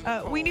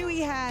 We knew he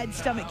had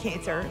stomach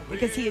cancer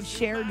because he had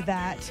shared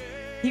that.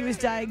 He was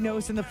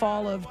diagnosed in the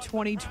fall of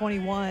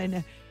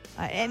 2021,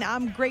 and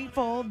I'm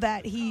grateful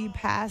that he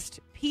passed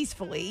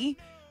peacefully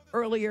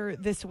earlier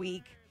this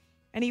week,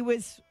 and he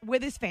was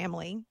with his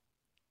family.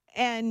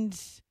 And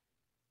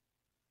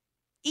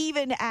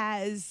even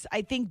as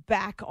I think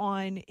back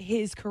on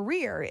his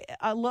career,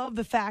 I love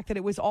the fact that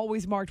it was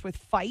always marked with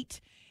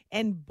fight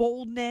and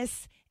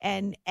boldness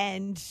and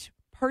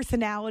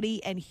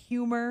personality and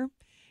humor.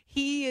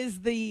 He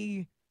is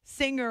the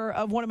singer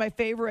of one of my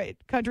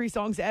favorite country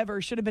songs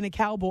ever, Should Have Been a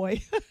Cowboy.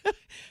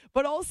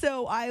 But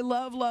also, I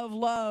love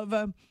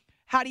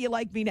How Do You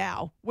Like Me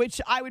Now, which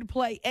I would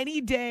play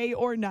any day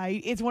or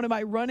night. It's one of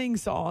my running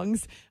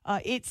songs.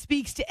 It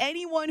speaks to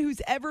anyone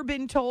who's ever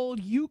been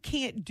told you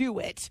can't do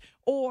it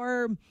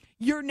or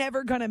you're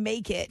never going to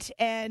make it.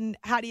 And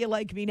How Do You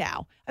Like Me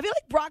Now? I feel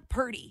like Brock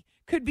Purdy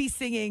could be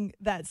singing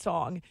that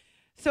song.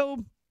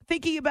 So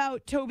thinking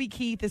about Toby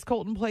Keith as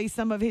Colton plays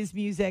some of his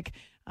music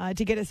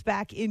to get us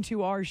back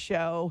into our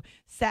show.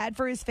 Sad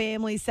for his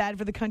family, sad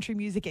for the country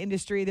music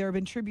industry. There have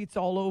been tributes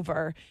all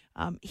over.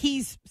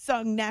 He's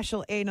sung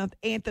national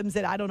anthems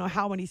at I don't know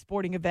how many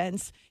sporting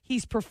events.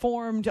 He's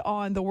performed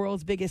on the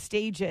world's biggest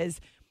stages.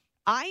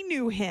 I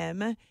knew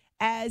him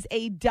as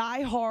a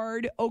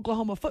diehard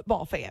Oklahoma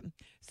football fan.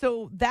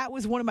 So that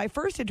was one of my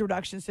first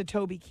introductions to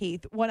Toby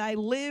Keith. When I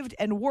lived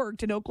and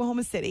worked in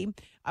Oklahoma City,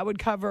 I would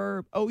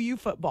cover OU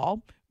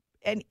football.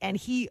 And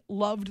he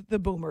loved the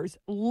Boomers.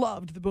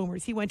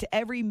 He went to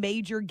every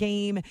major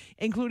game,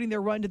 including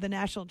their run to the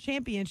national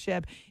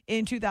championship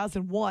in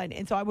 2001.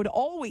 And so I would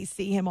always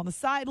see him on the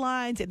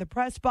sidelines, in the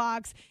press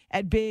box,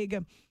 at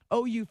big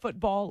OU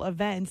football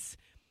events.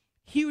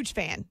 Huge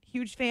fan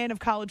of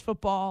college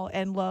football,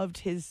 and loved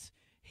his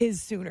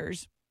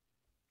Sooners.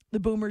 The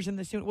Boomers and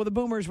the Sooners. Well, the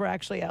Boomers were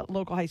actually a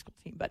local high school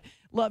team, but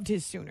loved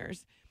his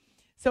Sooners.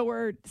 So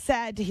we're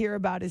sad to hear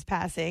about his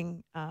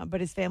passing,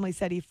 but his family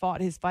said he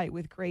fought his fight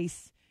with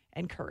grace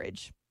and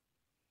courage.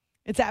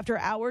 It's After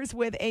Hours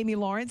with Amy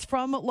Lawrence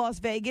from Las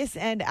Vegas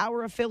and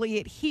our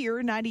affiliate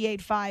here,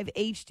 98.5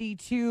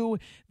 HD2,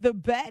 The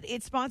Bet.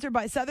 It's sponsored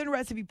by Southern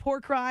Recipe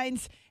Pork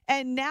Rinds.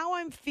 And now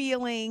I'm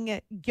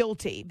feeling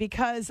guilty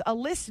because a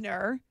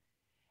listener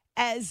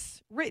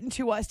has written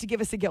to us to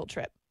give us a guilt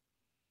trip.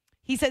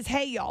 He says,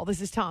 hey, y'all, this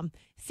is Tom.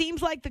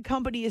 Seems like the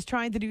company is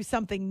trying to do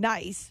something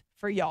nice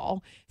for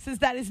y'all, says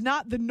that is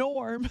not the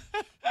norm.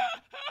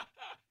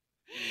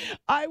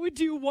 I would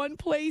do one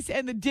place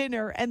and the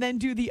dinner and then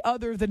do the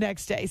other the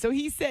next day. So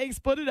he's saying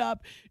split it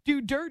up,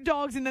 do Dirt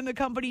Dogs and then the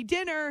company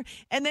dinner,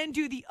 and then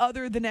do the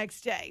other the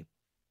next day.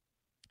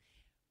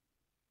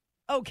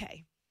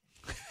 Okay.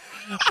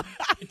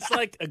 It's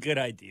like a good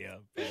idea.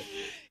 But...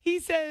 He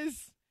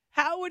says,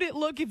 how would it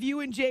look if you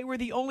and Jay were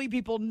the only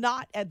people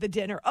not at the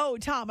dinner? Oh,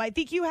 Tom, I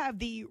think you have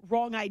the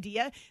wrong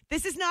idea.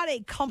 This is not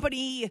a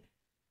company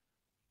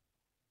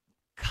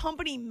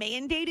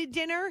mandated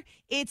dinner.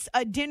 It's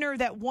a dinner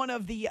that one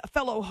of the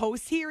fellow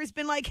hosts here has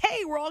been like,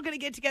 hey, we're all going to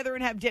get together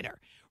and have dinner,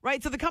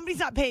 right? So the company's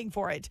not paying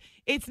for it.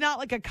 It's not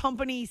like a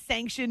company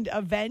sanctioned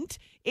event.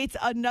 It's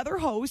another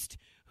host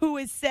who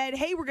has said,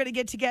 hey, we're going to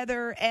get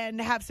together and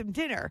have some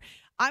dinner.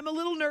 I'm a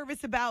little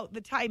nervous about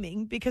the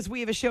timing because we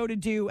have a show to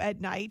do at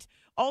night.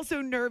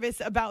 Also nervous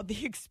about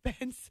the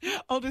expense.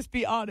 I'll just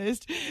be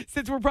honest,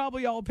 since we're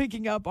probably all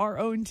picking up our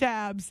own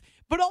tabs.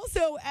 But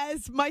also,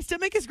 as my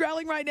stomach is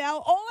growling right now,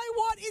 all I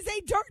want is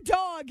a dirt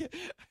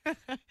dog.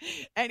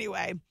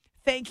 Anyway,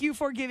 thank you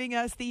for giving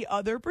us the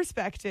other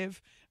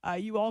perspective.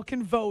 You all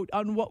can vote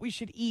on what we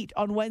should eat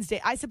on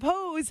Wednesday. I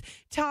suppose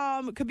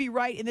Tom could be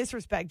right in this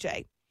respect,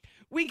 Jay.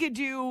 We could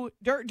do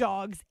Dirt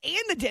Dogs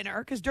and the dinner,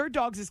 because Dirt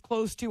Dogs is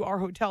close to our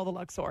hotel, the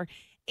Luxor,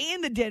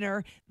 and the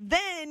dinner.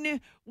 Then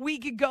we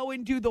could go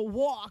and do the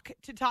walk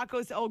to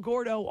Tacos El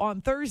Gordo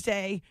on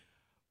Thursday.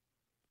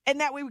 And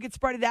that way we could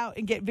spread it out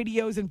and get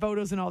videos and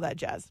photos and all that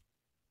jazz.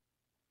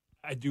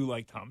 I do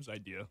like Tom's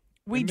idea.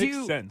 We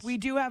makes sense. We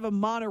do have a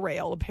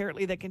monorail,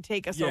 apparently, that can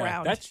take us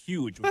around. That's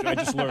huge, which I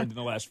just learned in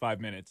the last 5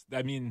 minutes.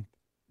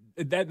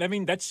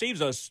 That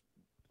saves us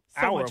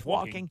so hour much of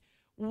walking.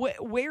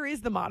 Where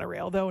is the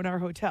monorail, though, in our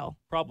hotel?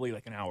 Probably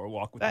like an hour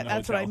walk within the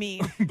That's hotel. what I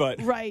mean.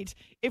 But right.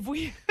 If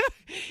we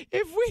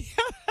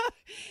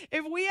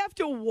have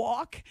to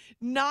walk,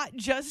 not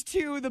just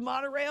to the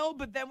monorail,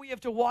 but then we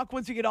have to walk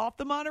once we get off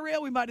the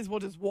monorail, we might as well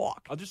just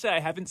walk. I'll just say I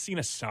haven't seen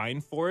a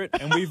sign for it,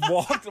 and we've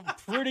walked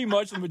pretty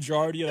much the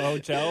majority of the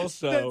hotel.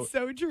 So that's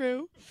so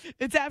true.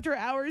 It's After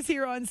Hours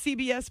here on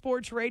CBS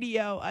Sports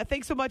Radio.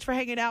 Thanks so much for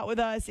hanging out with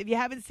us. If you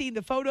haven't seen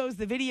the photos,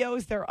 the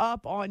videos, they're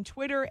up on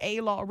Twitter,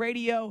 A-Law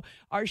Radio,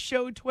 our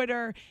show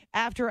Twitter,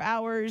 After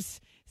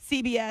Hours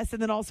CBS,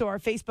 and then also our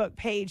Facebook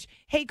page.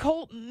 Hey,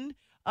 Colton,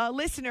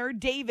 listener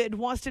David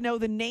wants to know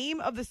the name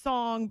of the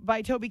song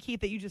by Toby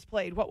Keith that you just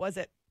played. What was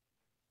it?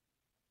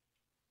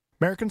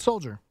 American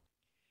Soldier.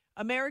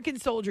 American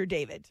Soldier,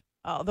 David.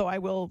 Although I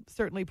will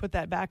certainly put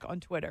that back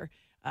on Twitter.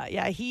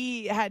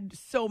 He had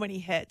so many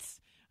hits.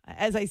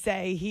 As I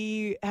say,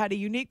 he had a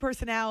unique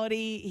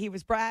personality. He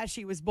was brash.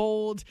 He was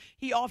bold.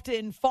 He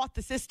often fought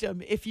the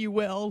system, if you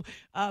will,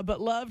 but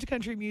loved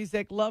country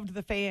music, loved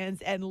the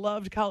fans, and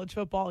loved college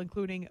football,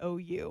 including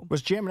OU.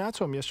 Was jamming out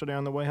to him yesterday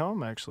on the way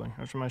home, actually,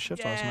 after my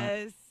shift last night.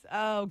 Yes.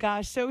 Oh,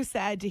 gosh, so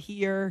sad to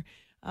hear.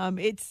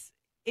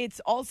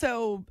 It's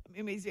also,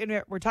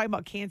 we're talking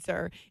about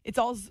cancer. It's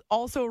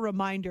also a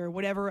reminder,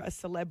 whenever a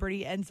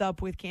celebrity ends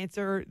up with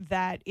cancer,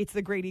 that it's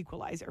the great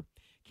equalizer.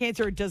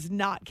 Cancer does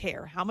not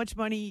care how much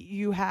money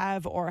you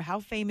have or how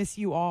famous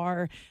you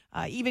are.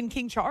 Even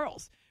King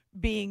Charles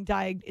being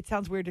diagnosed, it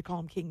sounds weird to call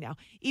him king now.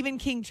 Even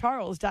King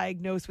Charles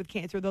diagnosed with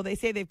cancer, though they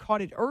say they've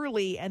caught it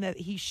early and that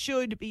he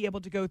should be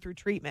able to go through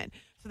treatment.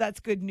 So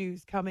that's good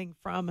news coming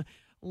from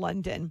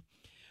London.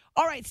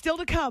 All right, still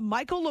to come,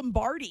 Michael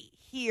Lombardi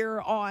here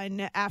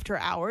on After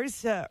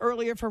Hours.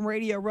 Earlier from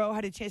Radio Row,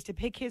 had a chance to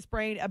pick his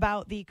brain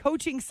about the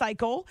coaching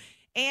cycle.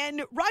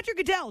 And Roger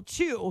Goodell,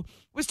 too,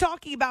 was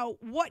talking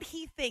about what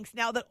he thinks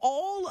now that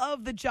all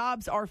of the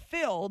jobs are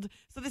filled.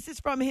 So this is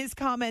from his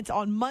comments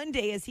on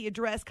Monday as he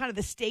addressed kind of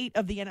the state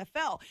of the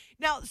NFL.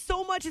 Now,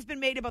 so much has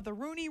been made about the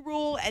Rooney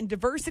Rule and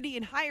diversity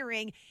in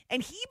hiring,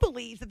 and he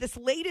believes that this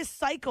latest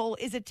cycle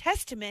is a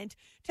testament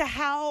to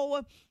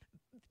how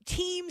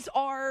teams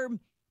are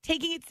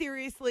taking it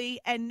seriously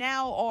and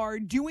now are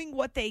doing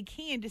what they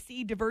can to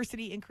see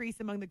diversity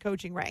increase among the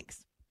coaching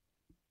ranks.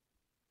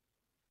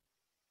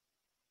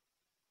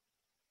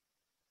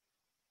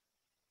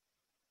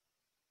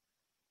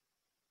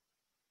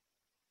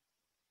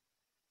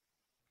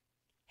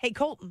 Hey,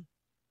 Colton.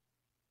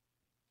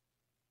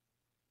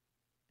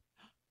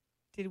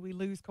 Did we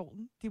lose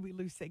Colton? Did we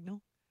lose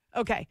signal?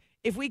 Okay.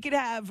 If we could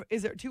have,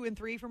 is there 2 and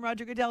 3 from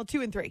Roger Goodell?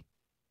 2 and 3.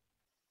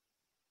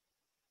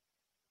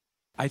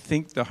 I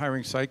think the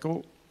hiring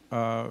cycle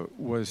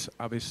was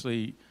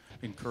obviously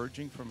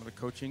encouraging from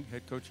the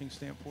head coaching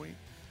standpoint.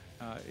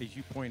 As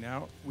you point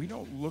out, we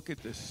don't look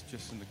at this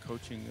just in the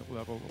coaching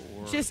level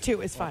or just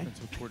 2 is fine.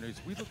 Offensive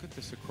coordinators. We look at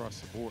this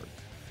across the board.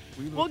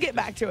 We'll get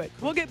back to it.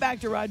 We'll get back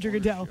to Roger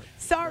Goodell.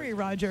 Sorry,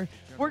 Roger.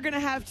 We're going to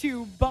have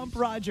to bump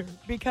Roger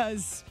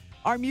because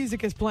our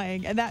music is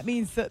playing, and that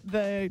means that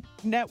the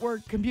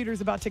network computer is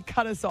about to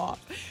cut us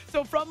off.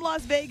 So from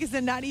Las Vegas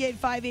and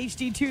 98.5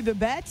 HD2, The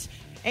Bet,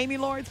 Amy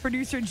Lawrence,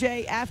 producer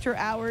Jay, After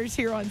Hours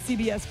here on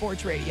CBS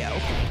Sports Radio.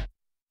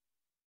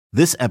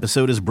 This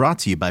episode is brought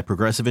to you by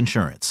Progressive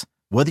Insurance.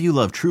 Whether you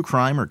love true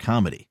crime or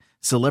comedy,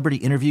 celebrity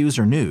interviews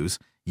or news,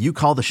 you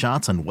call the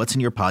shots on what's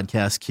in your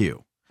podcast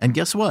queue. And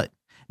guess what?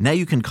 Now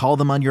you can call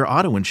them on your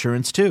auto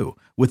insurance too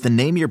with the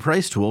Name Your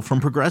Price tool from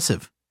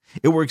Progressive.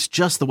 It works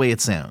just the way it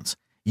sounds.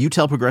 You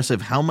tell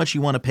Progressive how much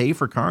you want to pay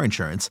for car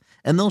insurance,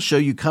 and they'll show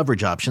you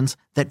coverage options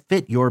that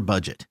fit your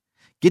budget.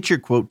 Get your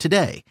quote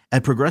today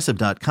at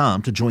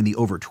Progressive.com to join the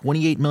over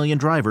 28 million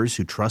drivers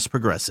who trust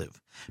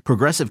Progressive.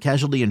 Progressive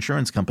Casualty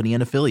Insurance Company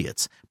and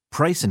Affiliates.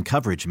 Price and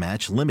coverage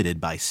match limited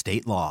by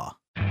state law.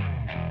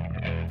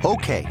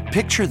 Okay,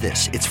 picture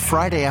this. It's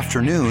Friday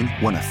afternoon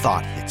when a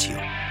thought hits you.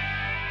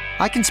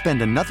 I can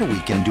spend another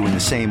weekend doing the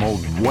same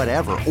old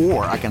whatever,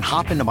 or I can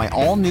hop into my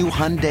all-new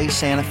Hyundai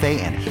Santa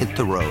Fe and hit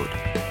the road.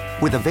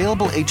 With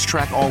available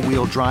H-Track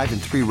all-wheel drive and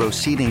 3-row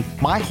seating,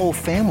 my whole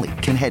family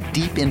can head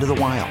deep into the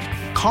wild.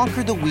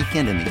 Conquer the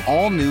weekend in the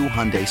all-new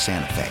Hyundai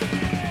Santa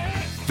Fe.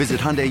 Visit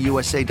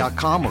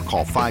HyundaiUSA.com or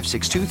call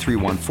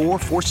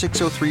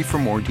 562-314-4603 for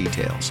more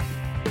details.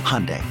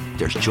 Hyundai,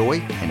 there's joy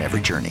in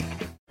every journey.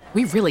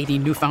 We really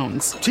need new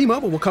phones.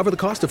 T-Mobile will cover the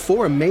cost of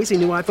 4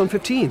 amazing new iPhone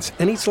 15s,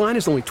 and each line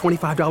is only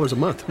 $25 a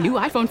month. New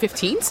iPhone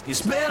 15s?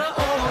 It's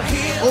better over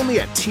here. Only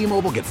at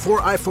T-Mobile, get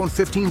 4 iPhone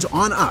 15s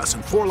on us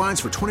and 4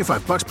 lines for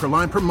 $25 per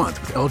line per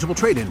month with eligible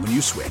trade-in when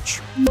you switch.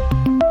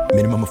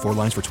 Minimum of 4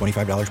 lines for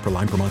 $25 per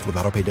line per month with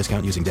autopay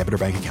discount using debit or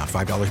bank account.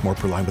 $5 more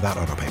per line without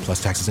autopay,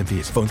 plus taxes and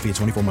fees. Phone fee at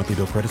 24 monthly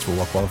bill credits for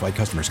well-qualified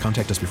customers.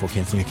 Contact us before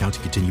canceling account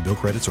to continue bill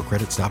credits or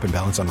credit stop and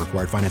balance on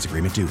required finance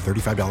agreement due.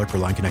 $35 per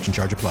line connection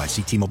charge applies.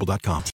 See T-Mobile.com.